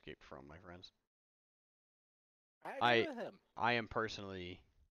which we escaped from, my friends. I agree with him. I am personally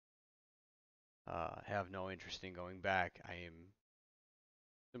have no interest in going back. I am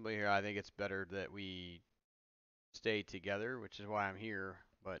simply here. I think it's better that we stay together, which is why I'm here.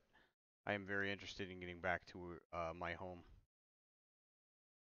 But I am very interested in getting back to my home.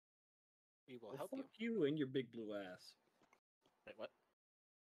 We will Well, help fuck you. you and your big blue ass. Wait, what?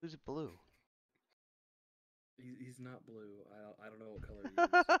 Who's blue? He's not blue. I don't know what color he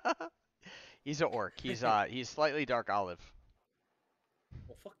is. He's an orc. He's slightly dark olive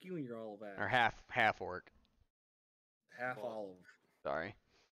Well, fuck you and your olive ass. or half orc. Half Well, olive. Sorry.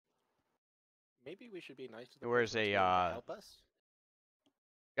 Maybe we should be nice to the He wears person that's a willing to help us.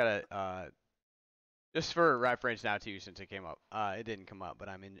 got a just for reference now too, since it came up. It didn't come up, but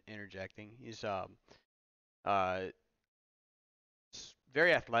I'm interjecting. He's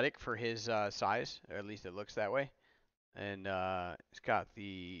very athletic for his size, or at least it looks that way. And he's got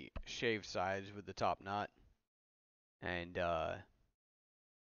the shaved sides with the top knot. And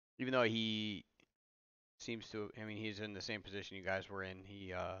even though he seems to, I mean, he's in the same position you guys were in.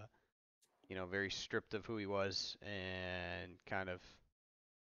 He, very stripped of who he was and kind of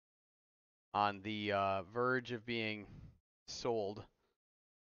on the verge of being sold.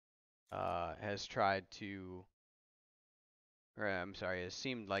 Has tried to, or I'm sorry, it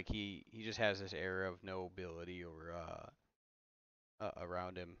seemed like he just has this air of nobility or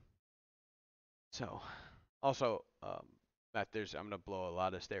around him. So, also, Matt, I'm gonna blow a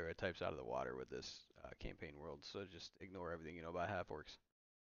lot of stereotypes out of the water with this campaign world. So just ignore everything you know about half orcs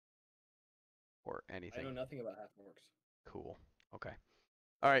or I anything. know nothing about half orcs. Cool. Okay.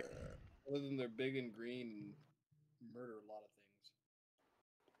 All right. Other than they're big and green and murder a lot of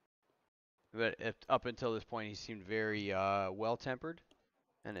things. But up until this point, he seemed very well-tempered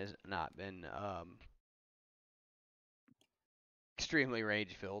and has not been extremely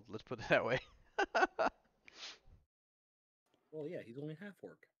rage-filled. Let's put it that way. Well, yeah, he's only half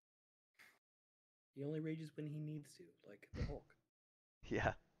orc. He only rages when he needs to, like the Hulk.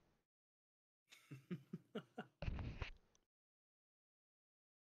 Yeah.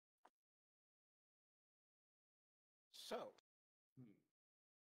 So,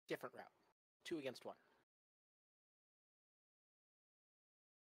 different route. 2 against 1.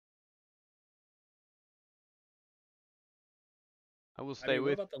 I will I stay mean, what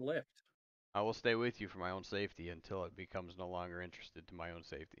with. about the lift? I will stay with you for my own safety until it becomes no longer interested to my own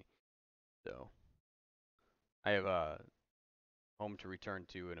safety. So, I have a home to return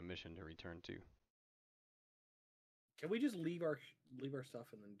to and a mission to return to. Can we just leave our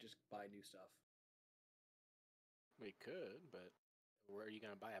stuff and then just buy new stuff? We could, but where are you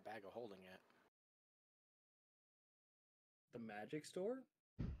going to buy a bag of holding at? The magic store?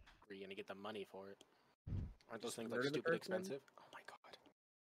 Where are you going to get the money for it? Aren't those Just things like murder the stupid person? expensive? Oh my god.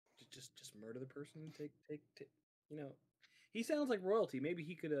 Just murder the person and take. You know, he sounds like royalty. Maybe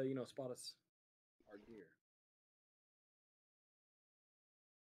he could spot us our gear.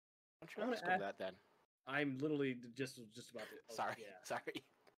 Why I don't you wanna ask him that then? I'm literally just about to. Oh, Sorry. Yeah. Sorry.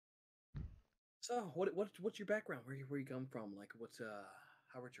 So what's your background? Where you come from? Like what's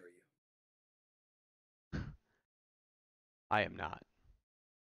how rich are you? I am not.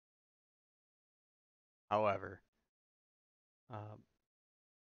 However,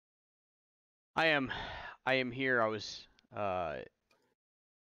 I am here. I was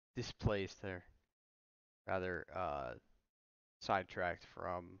displaced there, rather sidetracked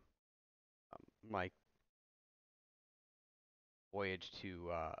from my voyage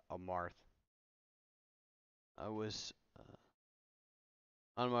to Amarth. I was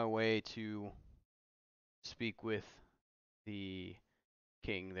on my way to speak with the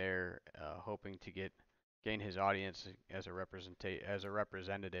king there, hoping to gain his audience as a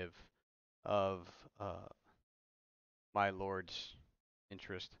representative of my lord's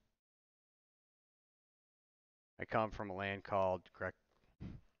interest. I come from a land called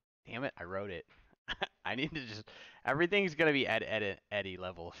Damn it, I wrote it. I need to just. Everything's gonna be Eddie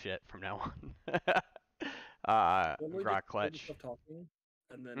level shit from now on. Normally just hold Grockletch. yourself talking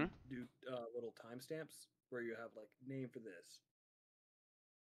and then do little timestamps where you have like name for this.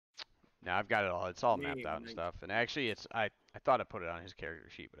 Now I've got it all. It's all mapped Name out and 19. stuff. And actually, I thought I put it on his character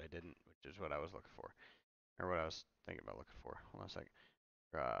sheet, but I didn't, which is what I was looking for, or what I was thinking about looking for. Hold on a second.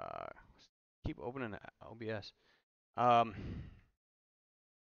 Keep opening OBS. I don't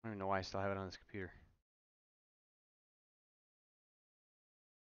even know why I still have it on this computer.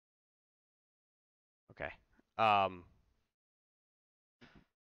 Okay.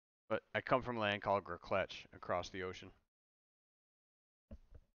 But I come from a land called Grockletch across the ocean.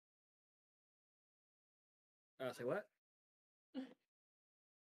 Say what?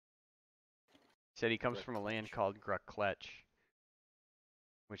 Said he comes from a land called Grockletch,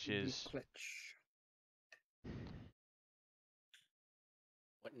 which The is clutch.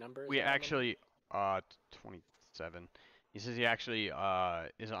 What number is we that on the map? actually 27. He says he actually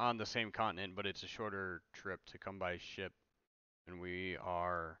is on the same continent, but it's a shorter trip to come by ship, and we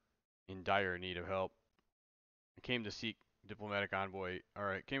are in dire need of help. I came to seek diplomatic envoy,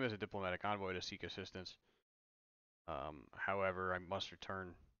 or I came as a diplomatic envoy to seek assistance. However, I must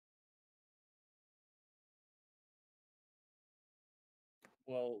return.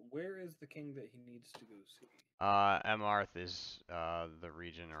 Well, where is the king that he needs to go see? Emarth is the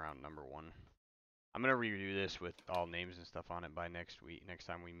region around number 1. I'm gonna review this with all names and stuff on it by next week, next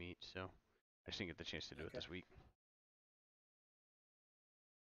time we meet. So I just didn't get the chance to do it Okay. this week.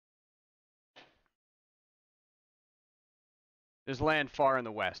 There's land far in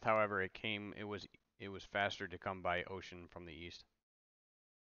the west. However, it was faster to come by ocean from the east.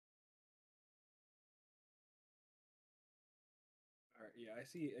 All right, yeah, I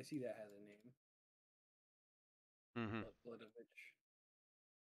see that has a name. Mm-hmm. Bloodovich.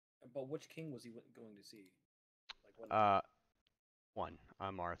 But which king was he going to see? Like what? 1.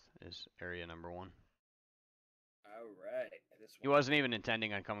 Emarth is area number 1. All right, this He one. wasn't even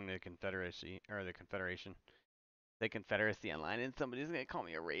intending on coming to the Confederacy or the Confederation. The Confederacy online, and somebody's gonna call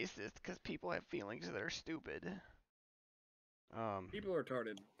me a racist because people have feelings that are stupid. People are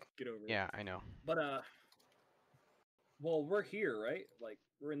retarded. Get over it. Yeah, I know. But well, we're here, right? Like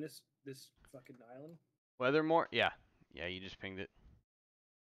we're in this fucking island. Weathermore, yeah, you just pinged it.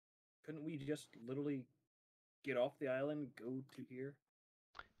 Couldn't we just literally get off the island, go to here?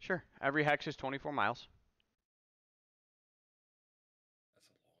 Sure. Every hex is 24 miles.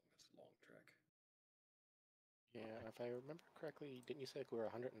 That's a long trek. Yeah, if I remember correctly, didn't you say like we were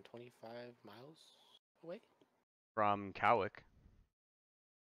 125 miles away? From Cowick.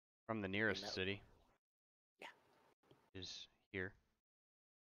 From the nearest that- city. Yeah. Is here.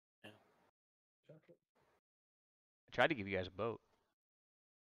 Yeah. Chocolate. I tried to give you guys a boat.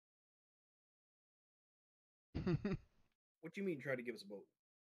 What do you mean? Try to give us a boat?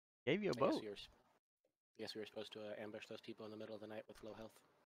 Gave you a I boat. guess we were supposed to ambush those people in the middle of the night with low health.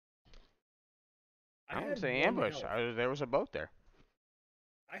 I had don't say one ambush. health. There was a boat there.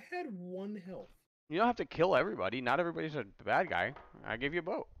 I had 1 health. You don't have to kill everybody. Not everybody's a bad guy. I gave you a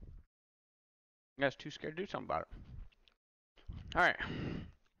boat. You guys too scared to do something about it. All right.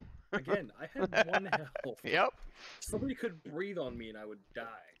 Again, I had 1 health. Yep. Somebody could breathe on me and I would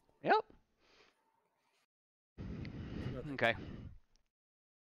die. Yep. Nothing. Okay.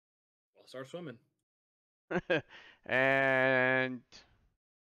 I'll start swimming. And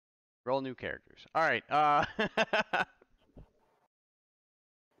roll new characters. All right.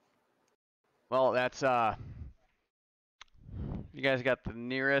 Well, that's you guys got the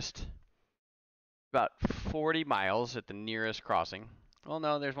nearest about 40 miles at the nearest crossing. Well,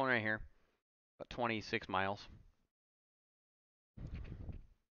 no, there's one right here. About 26 miles.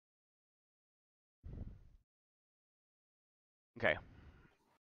 Okay.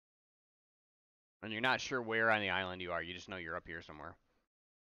 And you're not sure where on the island you are. You just know you're up here somewhere.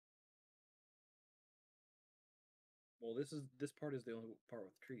 Well, this part is the only part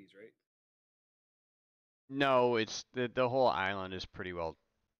with trees, right? No, it's the whole island is pretty well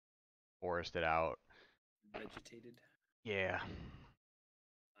forested out. Vegetated. Yeah.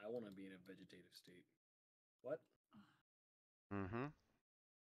 I want to be in a vegetative state. What? Mm-hmm.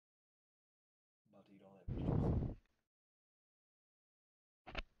 About to eat all that vegetables.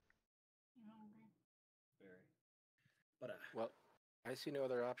 You hungry? Very. But Well, I see no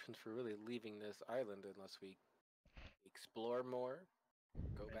other options for really leaving this island unless we explore more,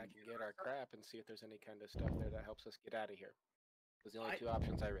 go back and get our crap, and see if there's any kind of stuff there that helps us get out of here. Those are the only 2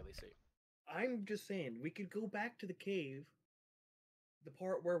 options I really see. I'm just saying we could go back to the cave, the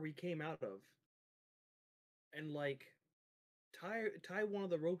part where we came out of, and like tie one of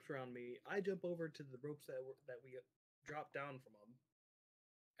the ropes around me. I jump over to the ropes that we dropped down from them,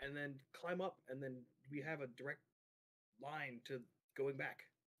 and then climb up, and then we have a direct line to going back.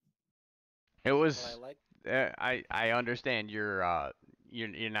 It was. Well, I like I understand you're not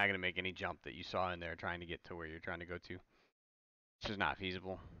gonna make any jump that you saw in there trying to get to where you're trying to go to. It's just not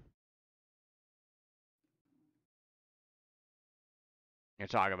feasible. You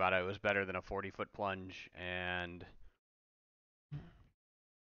talk about it was better than a 40-foot plunge, and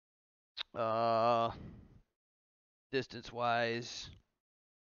distance wise,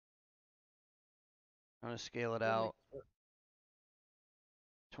 I'm gonna scale it out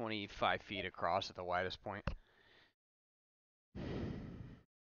 25 feet across at the widest point.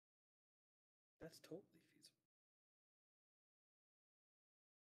 That's totally feasible.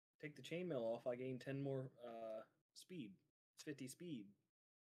 Take the chainmail off, I gain 10 more speed. It's 50 speed.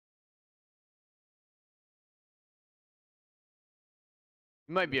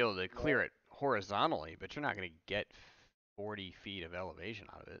 You might be able to clear wall. it horizontally, but you're not going to get 40 feet of elevation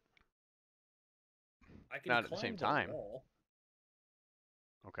out of it. I can Not at the climb same the time. wall.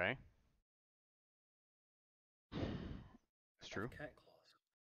 Okay. That's I true. have cat claws.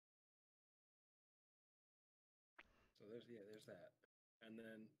 So there's that. And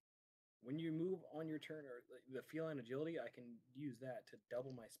then when you move on your turn or the feline agility, I can use that to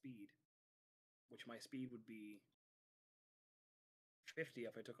double my speed, which my speed would be 50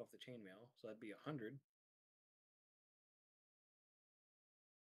 if I took off the chainmail, so that'd be 100.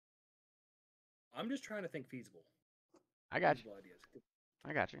 I'm just trying to think feasible. I got you. Feasible ideas.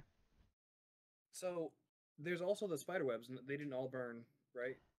 I got you. So there's also the spider webs, and they didn't all burn,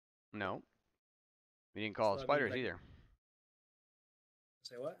 right? No. You didn't call So the that means spiders I can- either.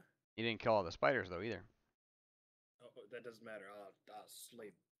 Say what? You didn't kill all the spiders though either. Oh, that doesn't matter. I'll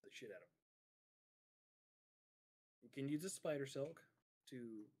slay the shit out of them. You can use the spider silk to,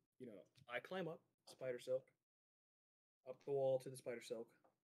 I climb up spider silk, up the wall to the spider silk,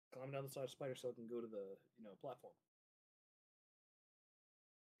 climb down the side of spider silk, and go to the, platform.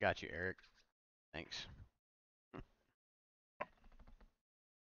 Got you, Eric. Thanks. I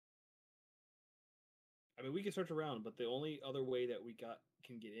mean, we can search around, but the only other way that we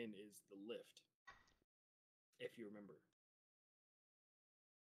can get in is the lift, if you remember.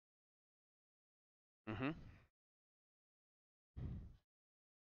 Mm-hmm.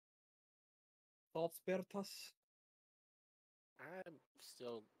 Thoughts, Bertas? I'm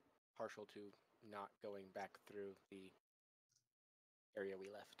still partial to not going back through the area we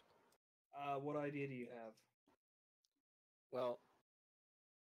left. What idea do you have? Well,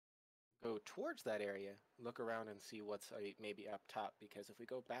 go towards that area, look around and see what's maybe up top, because if we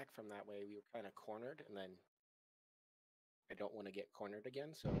go back from that way, we were kind of cornered, and then I don't want to get cornered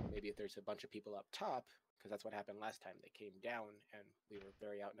again, so maybe if there's a bunch of people up top, because that's what happened last time, they came down and we were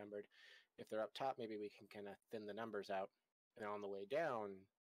very outnumbered. If they're up top, maybe we can kind of thin the numbers out, and on the way down,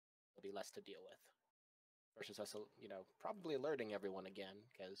 there'll be less to deal with. Versus us, probably alerting everyone again,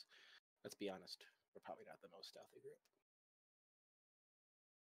 because, let's be honest, we're probably not the most stealthy group.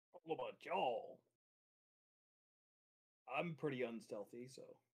 What about y'all? I'm pretty unstealthy, so.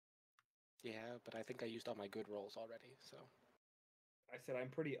 Yeah, but I think I used all my good rolls already, so. I said I'm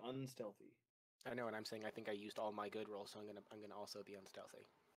pretty unstealthy. I know, and I'm saying I think I used all my good rolls, so I'm gonna also be unstealthy.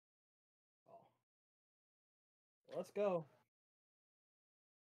 Oh. Well, let's go.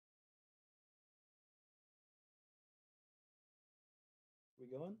 We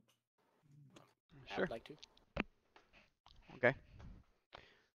going? Sure. I'd like to. Okay.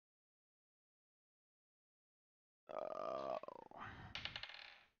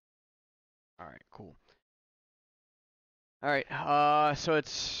 All right. Cool. All right. So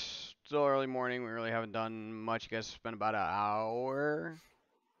it's still early morning. We really haven't done much. You guys spent about an hour,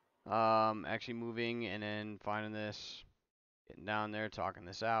 actually moving and then finding this, getting down there, talking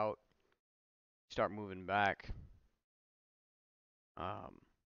this out. Start moving back.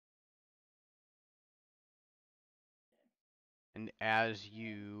 And as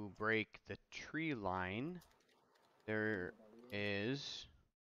you break the tree line, there is.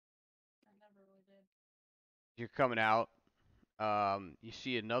 I never really did. You're coming out. You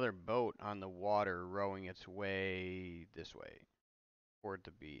see another boat on the water rowing its way this way toward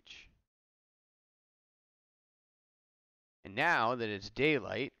the beach. And now that it's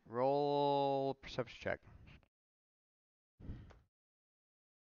daylight, roll a perception check.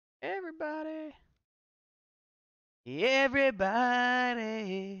 Everybody. Everybody.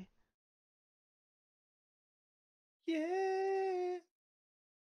 Yeah.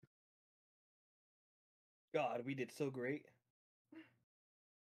 God, we did so great.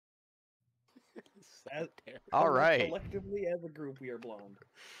 So As- terrible. All right. Collectively, as a group, we are blonde.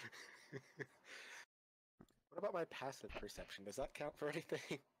 What about my passive perception? Does that count for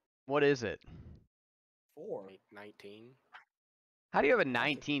anything? What is it? 4. 19. How do you have a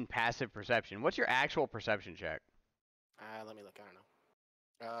 19 passive perception? What's your actual perception check? Let me look. I don't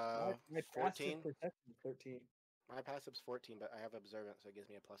know. My 14. passive perception is 13. My passive's 14, but I have observant, so it gives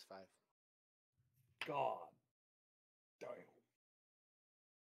me a +5. God. Damn.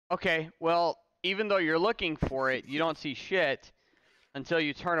 Okay, well, even though you're looking for it, you don't see shit until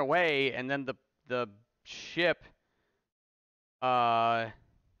you turn away, and then the ship, but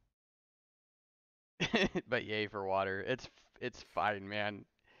yay for water. It's fine, man.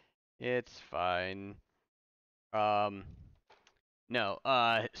 It's fine. No,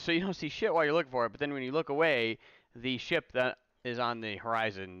 so you don't see shit while you're looking for it, but then when you look away, the ship that is on the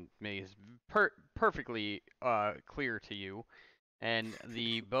horizon is perfectly clear to you, and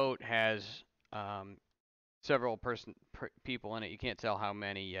the boat has several people in it. You can't tell how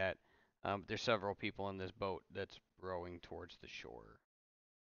many yet. But there's several people in this boat that's rowing towards the shore.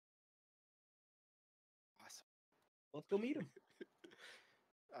 Awesome. Let's go meet him.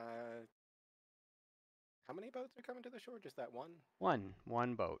 How many boats are coming to the shore? Just that one?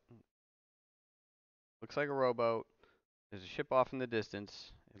 One boat. Looks like a rowboat. There's a ship off in the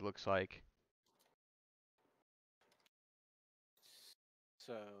distance. It looks like.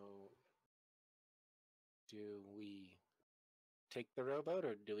 So, do we take the rowboat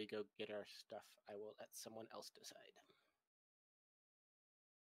or do we go get our stuff? I will let someone else decide.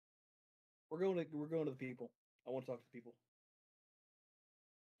 We're going to the people. I want to talk to the people.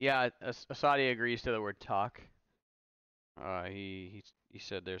 Yeah, Asadi agrees to the word talk. He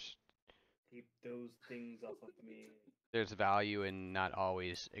said Keep those things off of me. there's value in not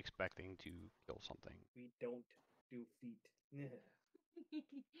always expecting to kill something. We don't do feet. Yeah.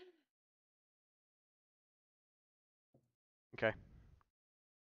 Okay.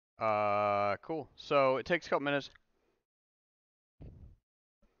 Cool. So it takes a couple minutes.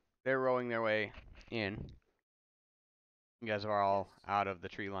 They're rowing their way in. You guys are all out of the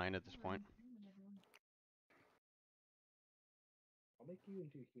tree line at this point. I'll make you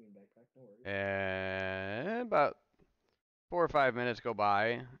into a human backpack. No worries. And about 4 or 5 minutes go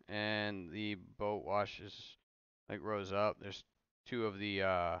by, and the boat washes, rows up. There's two of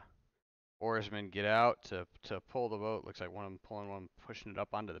the oarsmen get out to pull the boat. Looks like one of them pulling one, pushing it up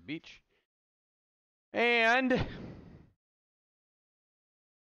onto the beach. And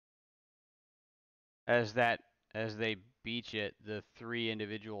as they beach it, the three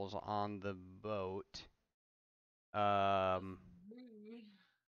individuals on the boat.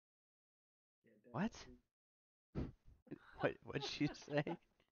 What? What'd she say?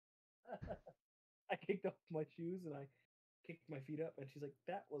 I kicked off my shoes and I kicked my feet up, and she's like,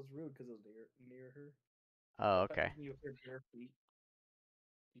 "That was rude," because it was near her. Oh, okay. You heard bare feet.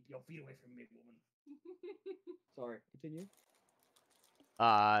 Keep your feet away from me, woman. Sorry. Continue.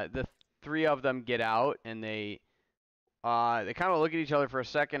 The three of them get out, and they kind of look at each other for a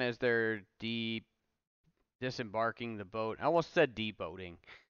second as they're disembarking the boat. I almost said deboating.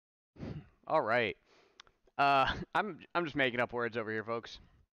 All right. I'm just making up words over here, folks.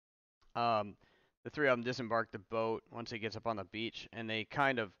 The three of them disembark the boat once it gets up on the beach, and they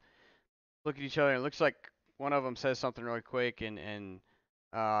kind of look at each other. And it looks like one of them says something really quick, and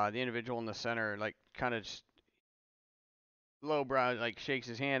the individual in the center, kind of just lowbrow, shakes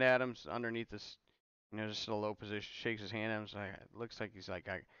his hand at him underneath this, just in a low position, shakes his hand at him. So it looks like he's like,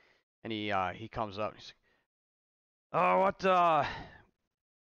 and he comes up. And he's like, "Oh,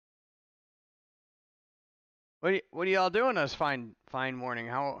 what are y'all doing this fine morning?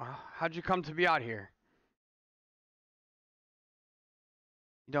 How'd you come to be out here?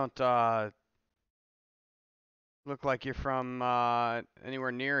 You don't look like you're from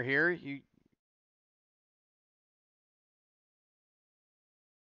anywhere near here.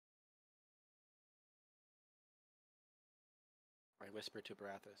 I whisper to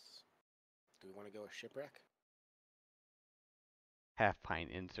Barathas, do we want to go a shipwreck? Half pint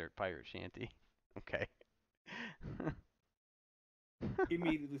insert pirate shanty. Okay.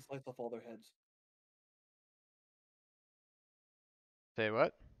 Immediately slice off all their heads. Say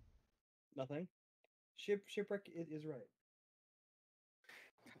what? Nothing. Shipwreck is right.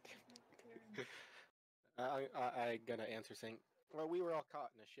 I gonna answer saying, well, we were all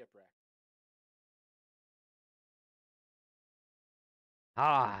caught in a shipwreck.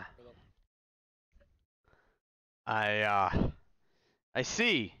 Ah. I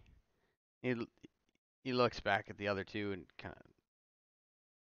see. He looks back at the other two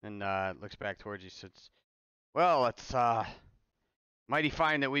and looks back towards you. Says, "Well, it's mighty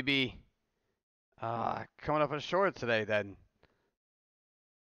fine that we be coming up ashore today. Then,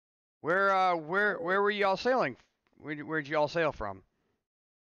 where were y'all sailing? Where'd y'all sail from?"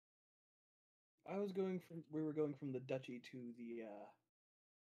 We were going from the duchy to the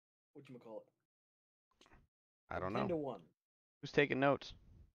whatchamacallit? I don't From 10 to know. 1. Who's taking notes?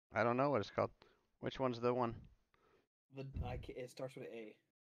 I don't know what it's called. Which one's the one? It starts with an A.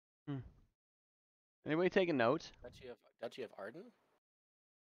 Anybody taking notes? Duchy of Arden?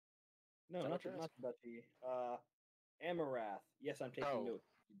 No, not the duchy. Amarath. Yes, I'm taking notes.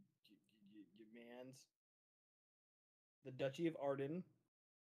 You mans. The Duchy of Arden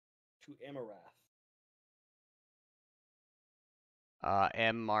to Amarath.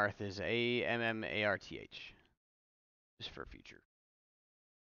 Marth is Ammarth. Just for future.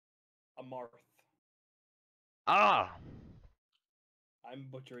 Amarth. Ah! I'm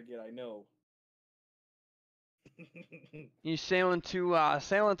butchering it, I know. You sailing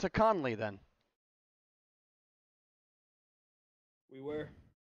to Conley then? We were.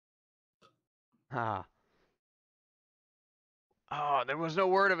 Ah. Oh, there was no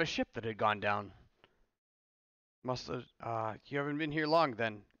word of a ship that had gone down. Must have. You haven't been here long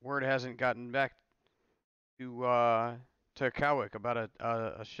then. Word hasn't gotten back to Cowick about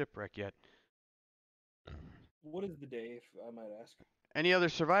a shipwreck yet. What is the day, if I might ask? Any other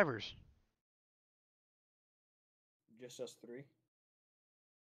survivors? Just us three.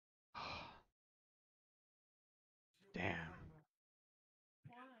 Damn.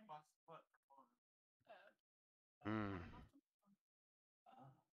 Mm.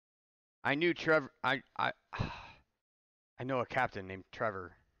 I knew Trevor. I know a captain named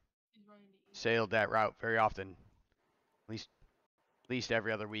Trevor. Sailed that route very often. At least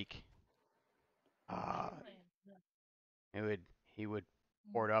every other week. He would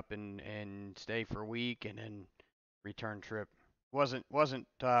port up and stay for a week and then return trip. Wasn't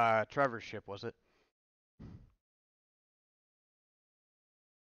Trevor's ship, was it?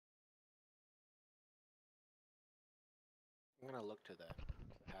 I'm gonna look to the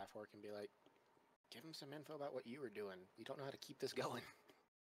half orc and be like, give him some info about what you were doing. We don't know how to keep this going.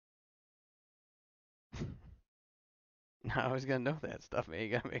 No, I was gonna know that stuff, man. You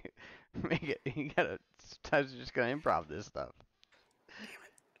gotta make it. You gotta. Sometimes you're just gonna improv this stuff. Damn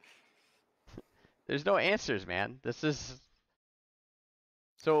it. There's no answers, man. This is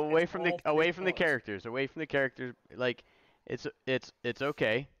so away from the characters. Away from the characters. Like, it's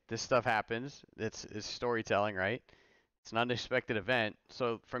okay. This stuff happens. It's storytelling, right? It's an unexpected event.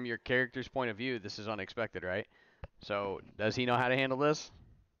 So from your character's point of view, this is unexpected, right? So does he know how to handle this?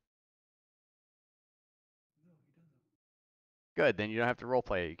 Good, then you don't have to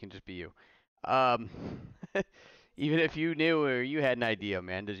roleplay it. You can just be you. Even if you knew or you had an idea,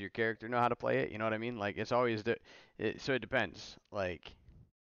 man, does your character know how to play it? You know what I mean? Like, it's always so it depends. Like,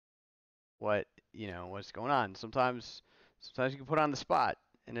 what's going on. Sometimes you can put on the spot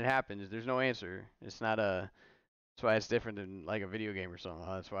and it happens. There's no answer. It's not a. That's why it's different than like a video game or something.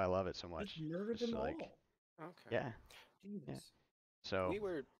 That's why I love it so much. Just murdered them like, all. Okay. Yeah. Jesus. Yeah. So We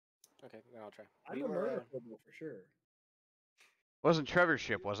were. Okay, then I'll try. I'm We a were, murder hobo for sure. wasn't Trevor's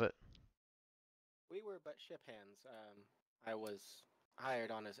ship, was it? We were but ship hands. I was hired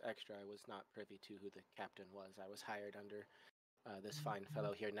on as extra. I was not privy to who the captain was. I was hired under this fine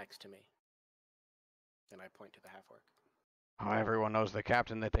fellow here next to me. And I point to the half orc. Oh, everyone knows the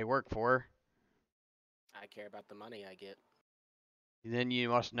captain that they work for. I care about the money I get. Then you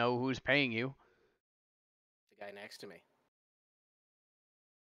must know who's paying you. The guy next to me.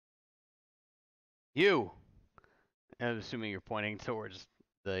 You. I'm assuming you're pointing towards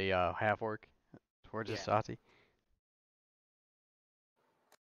the half orc, towards Yeah. Asati.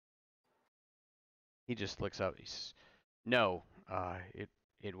 He just looks up. He's, no,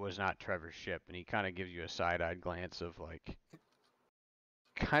 it was not Trevor's ship, and he kind of gives you a side-eyed glance of like,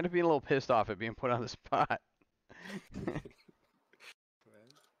 kind of being a little pissed off at being put on the spot.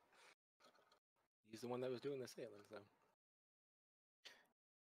 He's the one that was doing the sailing, so.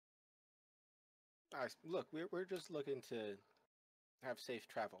 Alright, look, we're just looking to have safe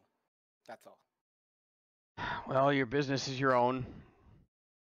travel. That's all. Well, your business is your own.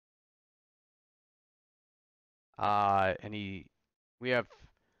 We have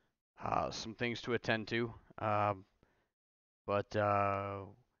some things to attend to. But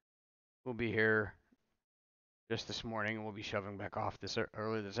we'll be here just this morning, and we'll be shoving back off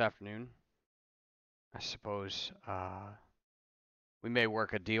early this afternoon. I suppose we may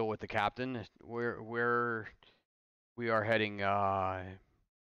work a deal with the captain. We are heading.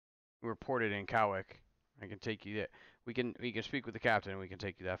 We reported in Cowick. I can take you there. We can speak with the captain, and we can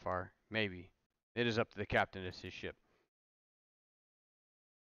take you that far. Maybe. It is up to the captain. It's his ship.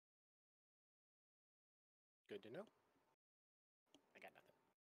 Good to know. I got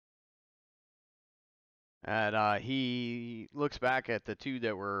nothing. And he looks back at the two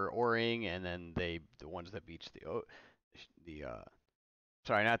that were oaring, and then the ones that beached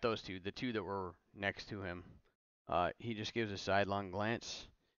sorry, not those two, the two that were next to him. He just gives a sidelong glance,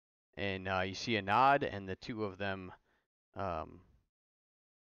 and you see a nod, and the two of them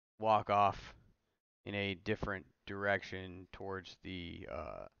walk off in a different direction towards the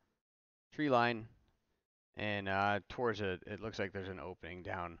tree line, and towards it looks like there's an opening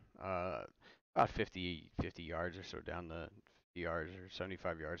down about 50 yards or so down the 50 yards or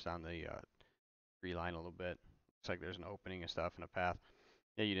 75 yards down the tree line a little bit. Looks like there's an opening and stuff and a path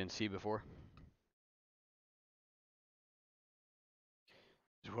that you didn't see before.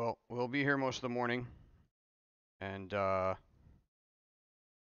 Well, we'll be here most of the morning, and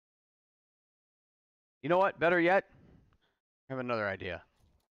you know what? Better yet, I have another idea.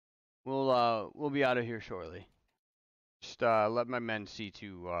 We'll be out of here shortly. Just let my men see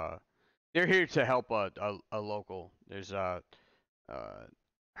to. They're here to help a local. There's a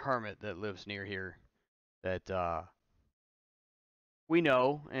hermit that lives near here that we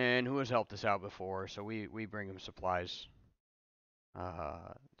know and who has helped us out before. So we bring him supplies.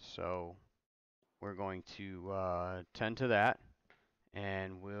 So we're going to tend to that,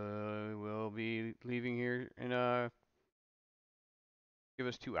 and we'll be leaving here in give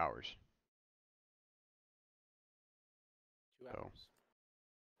us 2 hours. 2 So, hours.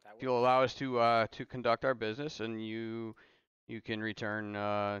 That if you'll works. allow us to conduct our business, and you can return.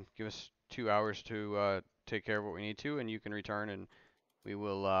 Give us 2 hours to take care of what we need to, and you can return, and we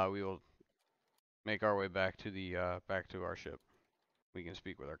will make our way back to the back to our ship. We can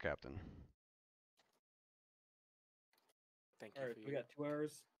speak with our captain. Thank All you right, for we your. got 2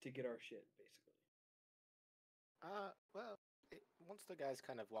 hours to get our shit, basically. Well, once the guys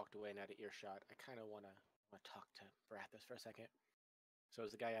kind of walked away and out of earshot, I kind of want to talk to Barathas for a second. So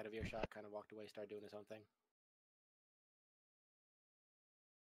as the guy out of earshot kind of walked away, started doing his own thing.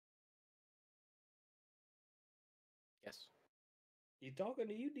 Yes. You talking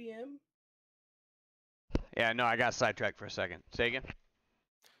to you, DM? Yeah, no, I got sidetracked for a second. Say again.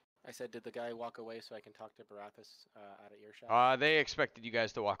 I said, did the guy walk away so I can talk to Barathas out of earshot? They expected you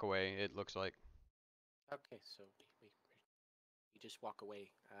guys to walk away. It looks like. Okay, so we just walk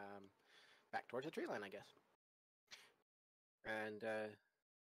away back towards the tree line, I guess. And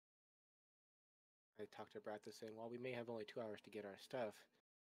I talked to Barathas saying, well, we may have only 2 hours to get our stuff.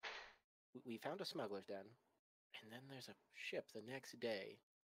 We found a smuggler's den, and then there's a ship the next day.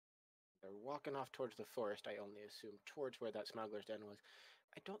 They're walking off towards the forest, I only assume, towards where that smuggler's den was.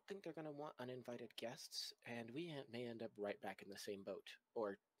 I don't think they're going to want uninvited guests, and we may end up right back in the same boat,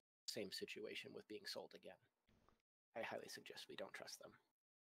 or same situation with being sold again. I highly suggest we don't trust them.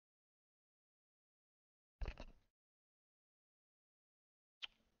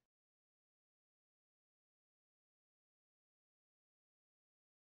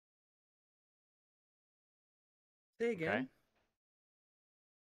 Say again? Okay.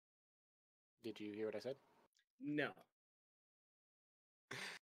 Did you hear what I said? No.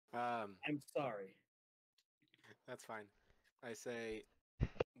 I'm sorry. That's fine. I say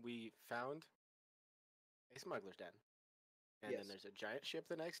we found a smuggler's den, and Yes. then there's a giant ship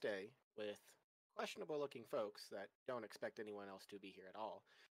the next day with questionable-looking folks that don't expect anyone else to be here at all,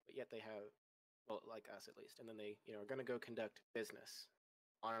 but yet they have, well, like us at least, and then they, are going to go conduct business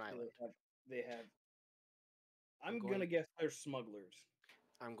on an island. They have. I'm going- gonna guess they're smugglers.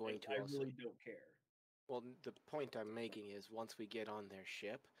 I'm going to I also. really don't care. Well, the point I'm making is once we get on their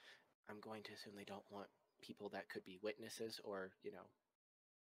ship, I'm going to assume they don't want people that could be witnesses or,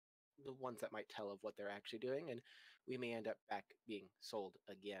 the ones that might tell of what they're actually doing, and we may end up back being sold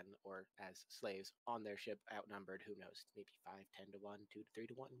again or as slaves on their ship, outnumbered, who knows, maybe 5, 10 to 1, 2 to 3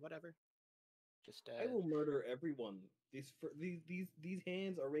 to 1, whatever. Just I will murder everyone. These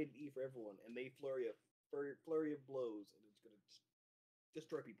hands are rated E for everyone, and they flurry of blows, and it's gonna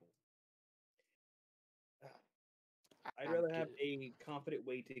destroy people. I'd I'm rather have ju- a confident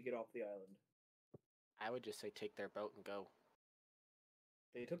way to get off the island. I would just say take their boat and go.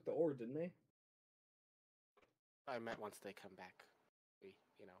 They took the ore, didn't they? I meant once they come back. We,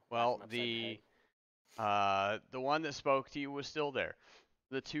 whack Well, 'em upside the head. the one that spoke to you was still there.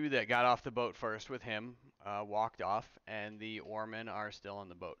 The two that got off the boat first with him walked off, and the oarmen are still on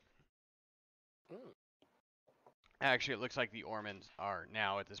the boat. Mm. Actually, it looks like the oarmen are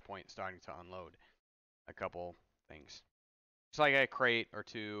now at this point starting to unload a couple things. It's like a crate or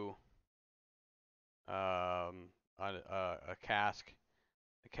two, a cask,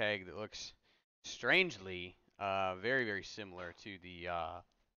 a keg that looks strangely very very similar to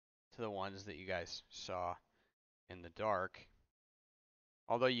the ones that you guys saw in the dark.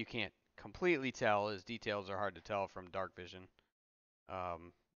 Although you can't completely tell, as details are hard to tell from dark vision.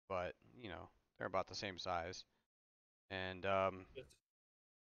 But they're about the same size. And I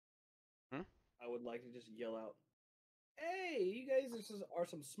would like to just yell out, "Hey, you guys are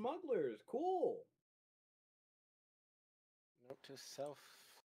some smugglers! Cool!" Note to self: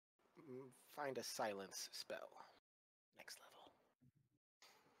 find a silence spell. Next level.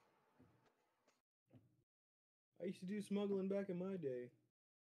 I used to do smuggling back in my day.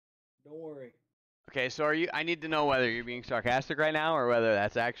 Don't worry. okay, so I need to know whether you're being sarcastic right now or whether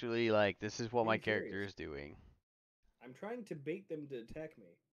that's actually like this is what my Being character serious. is doing. I'm trying to bait them to attack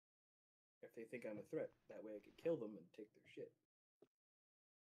me. If they think I'm a threat, that way I can kill them and take their shit.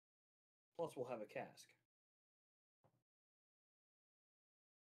 Plus, we'll have a cask.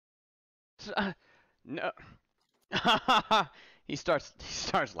 No. He starts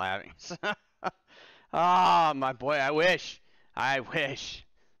laughing. Ah, my boy, I wish. I wish.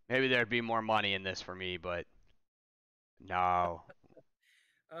 Maybe there'd be more money in this for me, but no.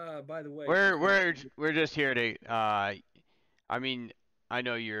 By the way, We're just here to I mean, I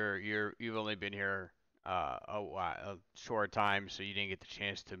know you've only been here a short time, so you didn't get the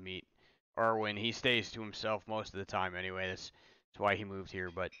chance to meet Erwin. He stays to himself most of the time anyway. That's why he moved here,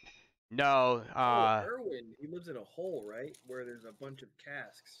 but no, Erwin, he lives in a hole, right? Where there's a bunch of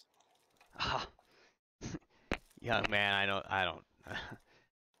casks. young man, I don't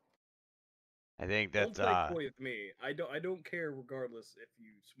I think Don't that play coy with me. I don't care regardless if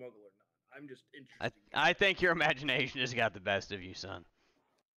you smuggle or not. I'm just interested. I think your imagination has got the best of you, son.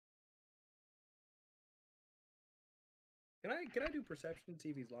 Can I do perception, see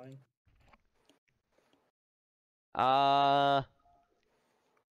if he's lying?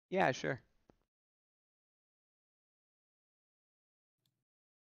 Yeah, sure.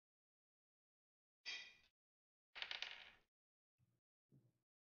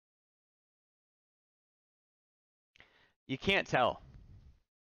 You can't tell.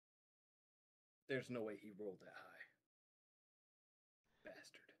 There's no way he rolled that high.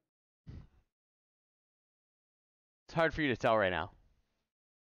 Bastard. It's hard for you to tell right now.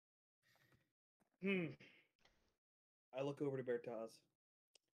 I look over to Bertaz.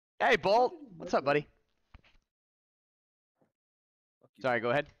 Hey, Bolt. did you What's look up, buddy? Fuck you, Sorry, Bolt.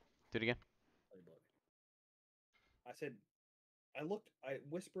 go ahead. Do it again. Bloody bug. I said, I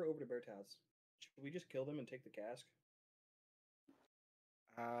whisper over to Bertaz. Should we just kill them and take the cask?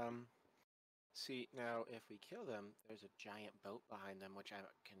 See, now if we kill them, there's a giant boat behind them, which I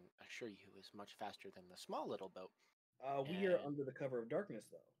can assure you is much faster than the small little boat. We are And- under the cover of darkness,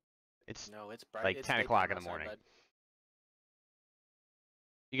 though. It's No, it's bright. like it's 10 daytime o'clock in the outside, morning. bud.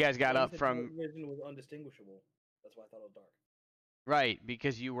 You guys got Well, you up said from night vision was undistinguishable. That's why I thought it was dark. right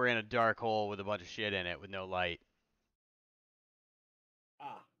because you were in a dark hole with a bunch of shit in it with no light.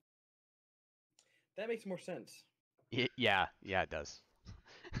 Ah, that makes more sense. Yeah, it does.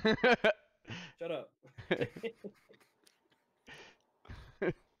 Shut up.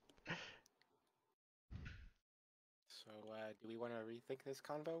 So, do we want to rethink this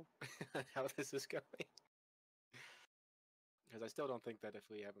convo? How this is going? Because I still don't think that if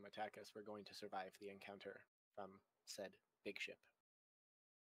we have them attack us, we're going to survive the encounter from said big ship.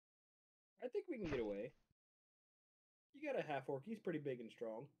 I think we can get away. You got a half orc. He's pretty big and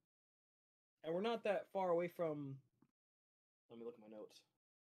strong. And we're not that far away from. Let me look at my notes.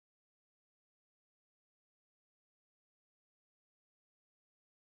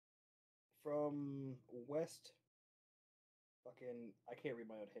 From west. Fucking. I can't read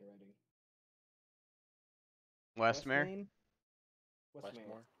my own handwriting. Westmere? Main?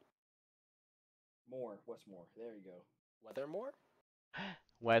 Westmore? Westmore. There you go. Weathermore?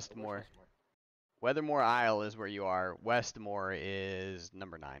 Westmore. Weathermore Isle is where you are. Westmore is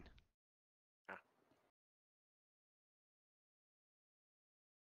number 9. Ah.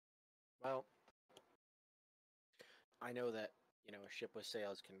 Well, I know that, a ship with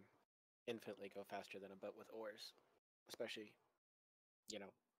sails can infinitely go faster than a boat with oars. Especially, with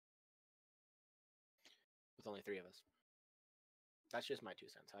only 3 of us. That's just my 2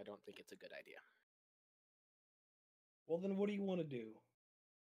 cents. I don't think it's a good idea. Well, then what do you want to do?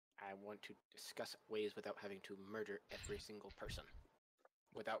 I want to discuss ways without having to murder every single person.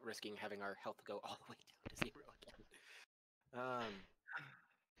 Without risking having our health go all the way down to 0 again.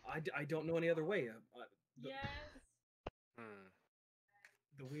 I don't know any other way. Yes.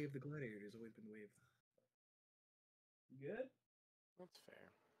 The way of the gladiator has always been the way of. You good? That's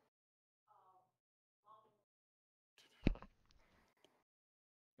fair.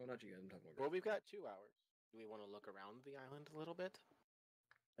 No, not you guys. I'm talking about. Well, we've got 2 hours. Do we want to look around the island a little bit?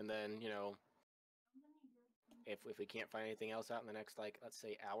 And then, if we can't find anything else out in the next, let's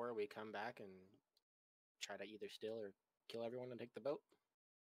say hour, we come back and try to either steal or kill everyone and take the boat?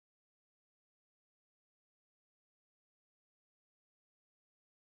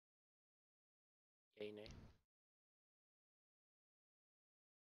 Yay, nay?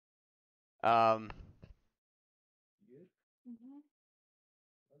 You good?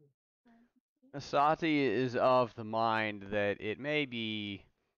 Asati is of the mind that it may be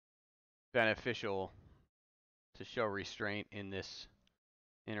beneficial to show restraint in this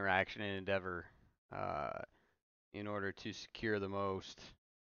interaction and endeavor in order to secure the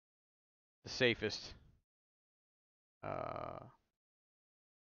safest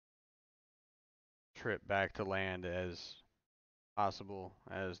trip back to land as possible,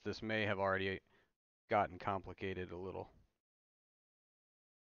 as this may have already gotten complicated a little.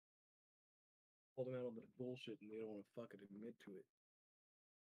 Hold them out on the bullshit and they don't want to fucking admit to it.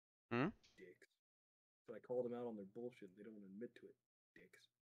 Hmm? Dicks. but I called them out on their bullshit. They don't want to admit to it, dicks.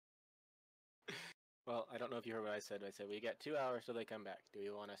 Well, I don't know if you heard what I said. I said we get 2 hours till they come back. Do we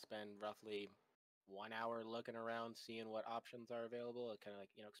want to spend roughly 1 hour looking around, seeing what options are available, and kind of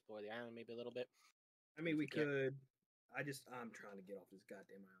like explore the island maybe a little bit? I mean, we If we get- could. I'm trying to get off this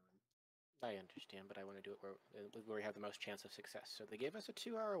goddamn island. I understand, but I want to do it where we have the most chance of success. So they gave us a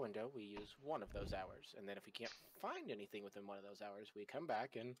 2-hour window. We use one of those hours, and then if we can't find anything within one of those hours, we come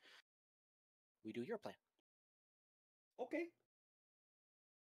back and we do your plan. Okay.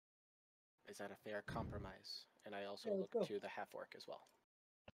 Is that a fair compromise? And I also Yeah, let's look go. to the half-orc as well.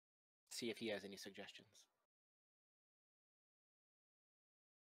 See if he has any suggestions.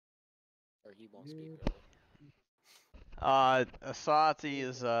 Or he won't speak really. Asati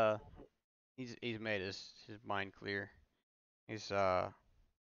is he's made his mind clear. He's of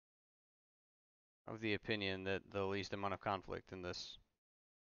the opinion that the least amount of conflict in this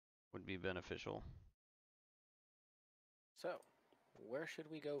would be beneficial. So, where should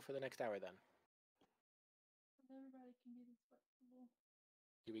we go for the next hour then? Everybody can be this flexible.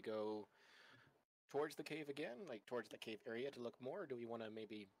 Do we go towards the cave again, like towards the cave area to look more, or do we want to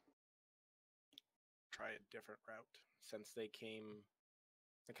maybe try a different route since they came?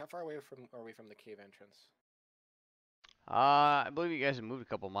 Like, how far away are we from the cave entrance? I believe you guys have moved a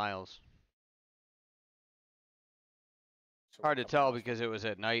couple miles. So we're Hard a to couple tell miles because it was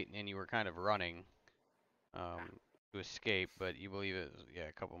at night and you were kind of running to escape, but you believe it was, yeah,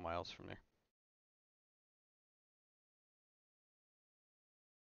 a couple miles from there.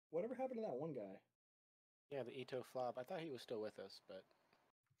 Whatever happened to that one guy? Yeah, the Ito Flob. I thought he was still with us, but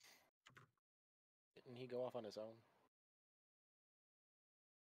didn't he go off on his own?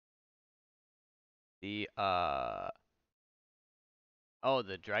 The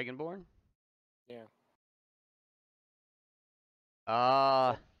the Dragonborn? Yeah.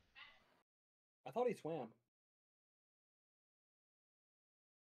 Uh I thought he swam.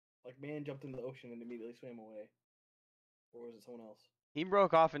 Like, man jumped into the ocean and immediately swam away. Or was it someone else? he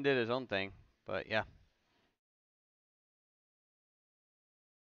broke off and did his own thing, but yeah.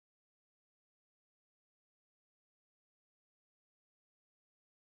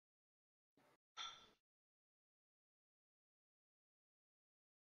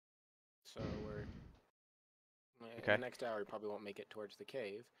 So we're in Okay. the next hour. We probably won't make it towards the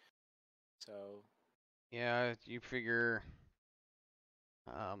cave. So Yeah, you figure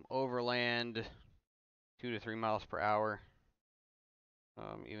overland 2 to 3 miles per hour.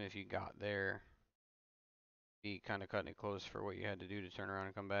 Even if you got there, be kind of cutting it close for what you had to do to turn around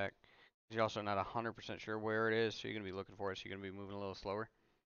and come back. You're also not 100% sure where it is, so you're gonna be looking for it. So you're gonna be moving a little slower.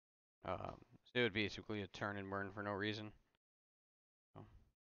 So it would be basically a turn and burn for no reason.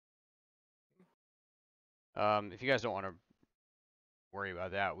 If you guys don't want to worry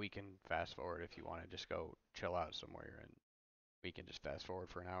about that, we can fast forward if you want to just go chill out somewhere, and we can just fast forward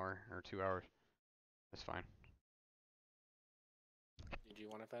for an hour or 2 hours. That's fine. did you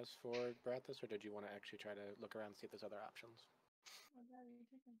want to fast forward, Brathis, or did you want to actually try to look around and see if there's other options? Oh, Dad, are you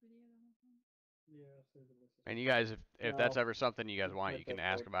taking video the whole time? Yeah. And you guys, if that's No. ever something you guys Just want, let you can that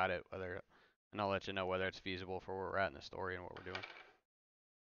ask go. about it, and I'll let you know whether it's feasible for where we're at in the story and what we're doing.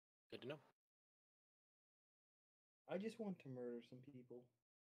 Good to know. I just want to murder some people.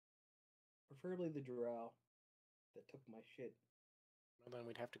 Preferably the drow that took my shit. Well, then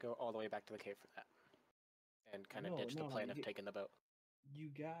we'd have to go all the way back to the cave for that, and kind of ditch the No, plan of you- taking the boat. You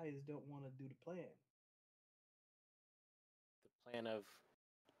guys don't want to do the plan. The plan of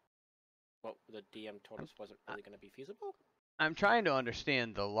what the DM told us wasn't really going to be feasible. I'm trying to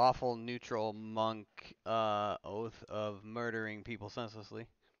understand the lawful neutral monk oath of murdering people senselessly.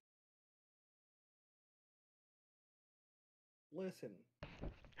 Listen,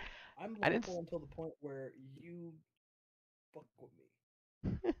 I'm I didn't lawful until the point where you fuck with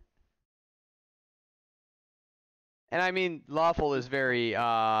me. And I mean, lawful is very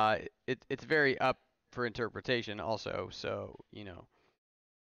it's very up for interpretation also, so, you know.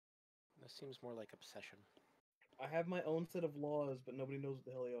 This seems more like obsession. I have my own set of laws, but nobody knows what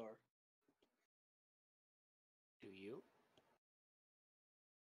the hell they are. Do you?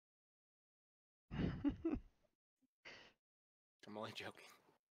 I'm only joking.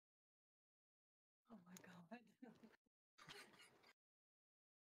 Oh my god.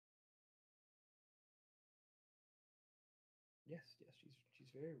 Yes, she's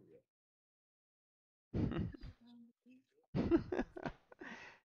very real.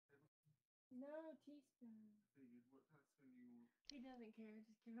 No teaspoon. He doesn't care.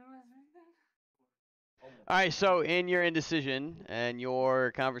 Just give him a spoon. Alright, so in your indecision and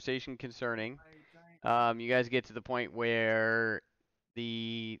your conversation concerning, you guys get to the point where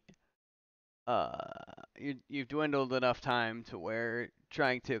the you've dwindled enough time to where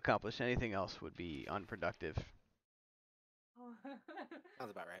trying to accomplish anything else would be unproductive.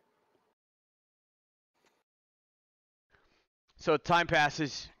 Sounds about right. So time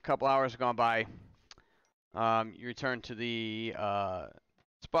passes, a couple hours have gone by. You return to the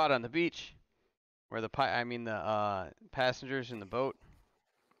spot on the beach where the passengers in the boat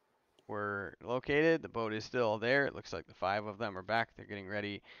were located. The boat is still there. It looks like the 5 of them are back. They're getting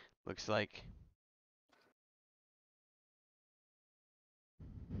ready. Looks like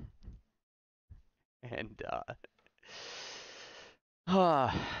and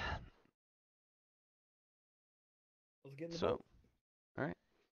Let's get in the so boat. all right.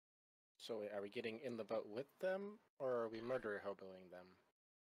 So wait, are we getting in the boat with them, or are we murder hoboing them?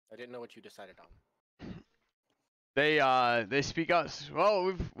 I didn't know what you decided on. They speak us.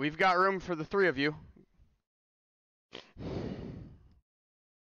 Well, we've got room for the 3 of you.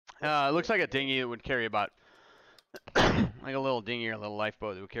 It looks like a dinghy that would carry about like a little dinghy or a little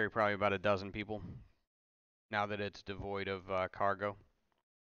lifeboat that would carry probably about a dozen people. Now that it's devoid of cargo.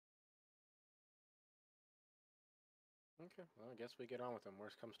 Okay, well, I guess we get on with them.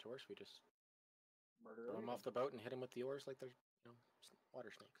 Worst comes to worst, we just Murder throw them off the boat and hit them with the oars like they're,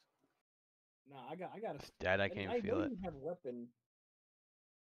 water snakes. Nah, I got a. Dad, I can't even feel know it. you have a weapon.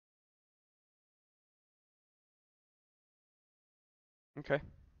 Okay.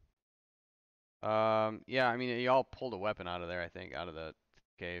 Yeah, I mean, y'all pulled a weapon out of there, I think, out of the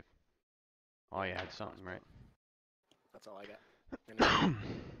cave. Oh, you had something, right? That's all I got. And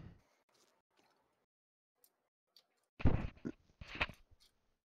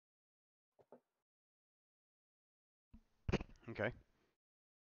Okay.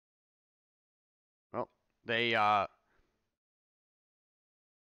 Well, they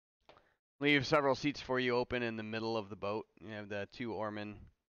leave several seats for you open in the middle of the boat. You have the 2 oarmen,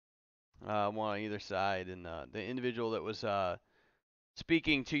 one on either side, and the individual that was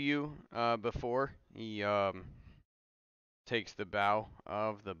speaking to you before, he takes the bow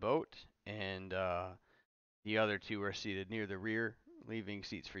of the boat, and the other 2 are seated near the rear, leaving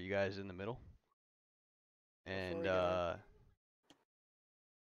seats for you guys in the middle. And I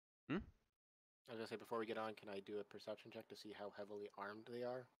was gonna say, before we get on, can I do a perception check to see how heavily armed they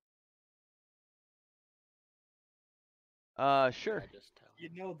are? sure. I just tell You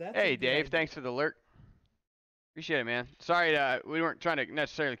know that's. Hey, Dave, thanks for the alert. Appreciate it, man. Sorry, we weren't trying to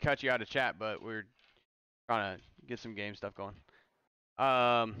necessarily cut you out of chat, but we're trying to get some game stuff going.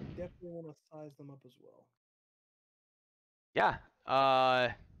 Definitely want to size them up as well. Yeah.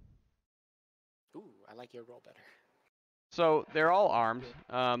 Ooh, I like your roll better. So they're all armed.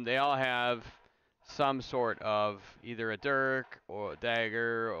 They all have some sort of either a dirk or a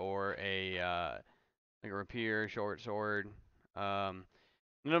dagger or a like a rapier, short sword. None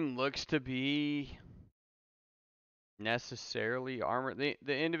of them looks to be necessarily armored.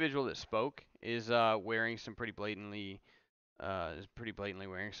 The individual that spoke is wearing some pretty blatantly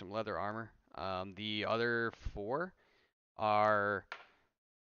wearing some leather armor. The other 4 are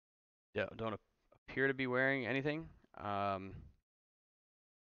don't appear to be wearing anything.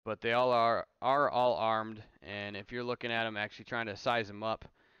 But they all are all armed, and if you're looking at them, actually trying to size them up,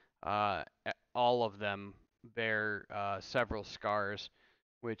 all of them bear several scars,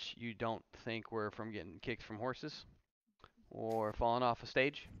 which you don't think were from getting kicked from horses or falling off a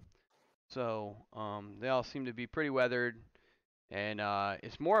stage. So they all seem to be pretty weathered, and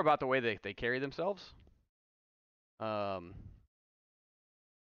it's more about the way they carry themselves.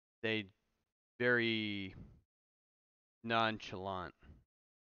 They very nonchalant.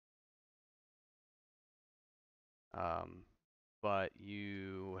 But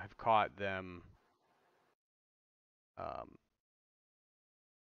you have caught them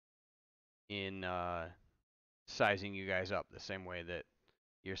in sizing you guys up the same way that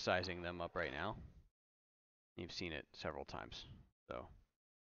you're sizing them up right now. You've seen it several times, so.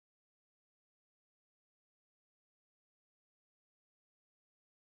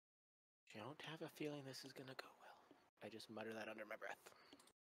 I don't have a feeling this is gonna go well. I just mutter that under my breath.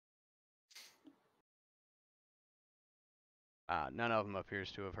 None of them appears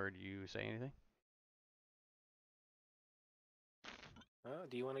to have heard you say anything.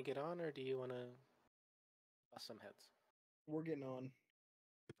 Do you want to get on, or do you want to bust some heads? We're getting on.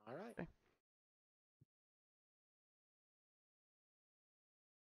 All right. Okay.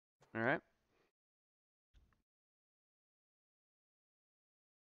 All right.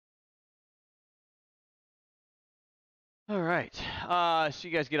 All right. So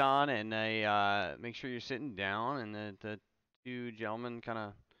you guys get on, and they make sure you're sitting down, and the 2 gentlemen kind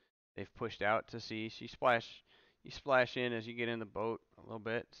of they've pushed out to sea. You splash in as you get in the boat a little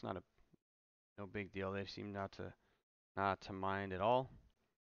bit. It's not a no big deal. They seem not to mind at all.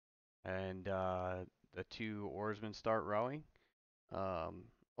 And the two oarsmen start rowing. A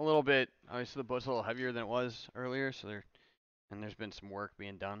little bit. Obviously, the boat's a little heavier than it was earlier, so there's been some work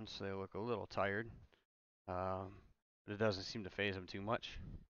being done, so they look a little tired. But it doesn't seem to phase them too much.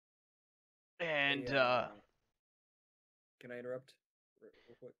 And Hey, can I interrupt real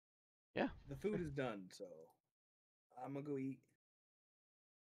quick? yeah. The food is done, so I'm gonna go eat.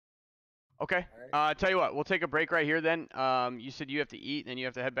 Okay. All right. Tell you what, we'll take a break right here then. You said you have to eat and then you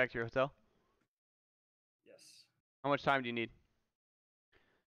have to head back to your hotel. Yes. How much time do you need?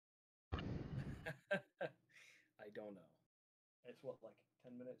 I don't know. It's what, like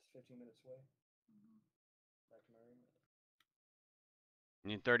 10 minutes, 15 minutes away? Back to my room.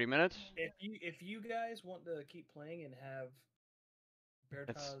 You need 30 minutes? If you guys want to keep playing and have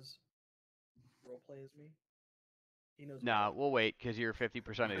Bertaz roleplay as me, he knows. Nah, we'll wait because you're 50% of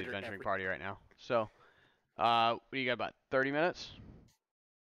the Murder adventuring every- party right now. So, what do you got, about 30 minutes?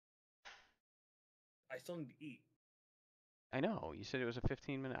 I still need to eat. I know. You said it was a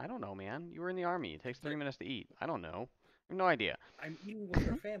 15-minute. I don't know, man. You were in the army. It takes 3 But- minutes to eat. I don't know. I have no idea. I'm eating with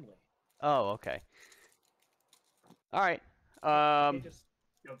our family. Oh, okay. All right. I can't just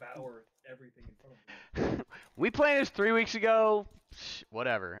devour everything in front of me. We planned this 3 weeks ago.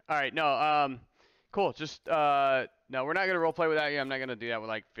 Whatever. All right. No. Cool. Just no, we're not gonna roleplay without you. I'm not gonna do that with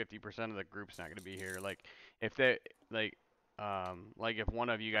like 50% of the group's not gonna be here. Like if they like if one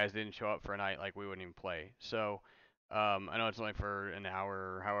of you guys didn't show up for a night, like we wouldn't even play. So I know it's only for an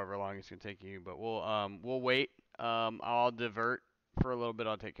hour or however long it's gonna take you, but we'll wait. I'll divert for a little bit.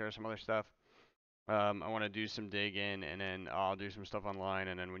 I'll take care of some other stuff. I want to do some digging, and then I'll do some stuff online,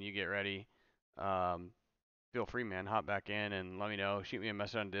 and then when you get ready, feel free, man, hop back in and let me know. Shoot me a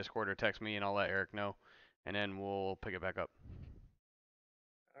message on Discord or text me, and I'll let Eric know, and then we'll pick it back up.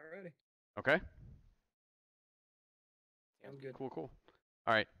 Alrighty. Okay? Sounds good. Cool.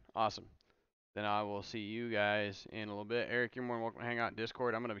 All right, awesome. Then I will see you guys in a little bit. Eric, you're more than welcome to hang out in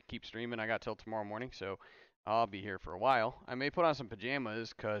Discord. I'm going to keep streaming. I got till tomorrow morning, so I'll be here for a while. I may put on some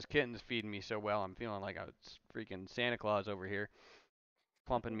pajamas because Kitten's feeding me so well. I'm feeling like I was freaking Santa Claus over here,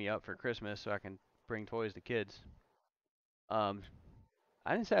 plumping me up for Christmas so I can bring toys to kids. I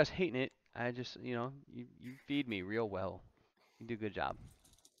didn't say I was hating it. I just, you feed me real well. You do a good job.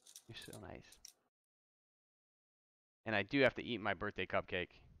 You're so nice. And I do have to eat my birthday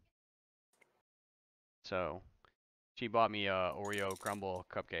cupcake. So, she bought me a Oreo crumble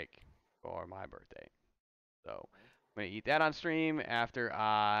cupcake for my birthday. So, I'm going to eat that on stream after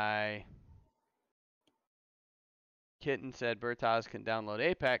Kitten said Bertaz can download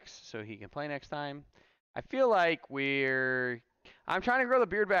Apex so he can play next time. I feel like I'm trying to grow the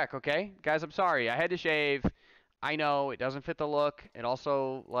beard back, okay? Guys, I'm sorry. I had to shave. I know it doesn't fit the look. It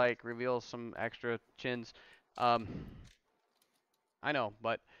also reveals some extra chins. I know,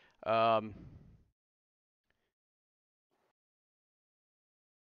 but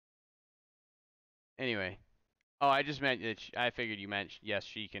anyway. Oh, I just meant that I figured you meant yes,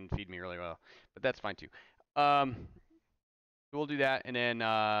 she can feed me really well, but that's fine too. We'll do that, and then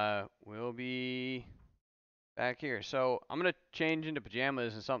we'll be back here. So I'm gonna change into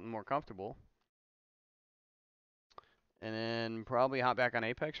pajamas and something more comfortable, and then probably hop back on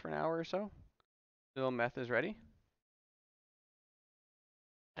Apex for an hour or so. Till meth is ready,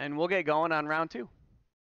 and we'll get going on round 2.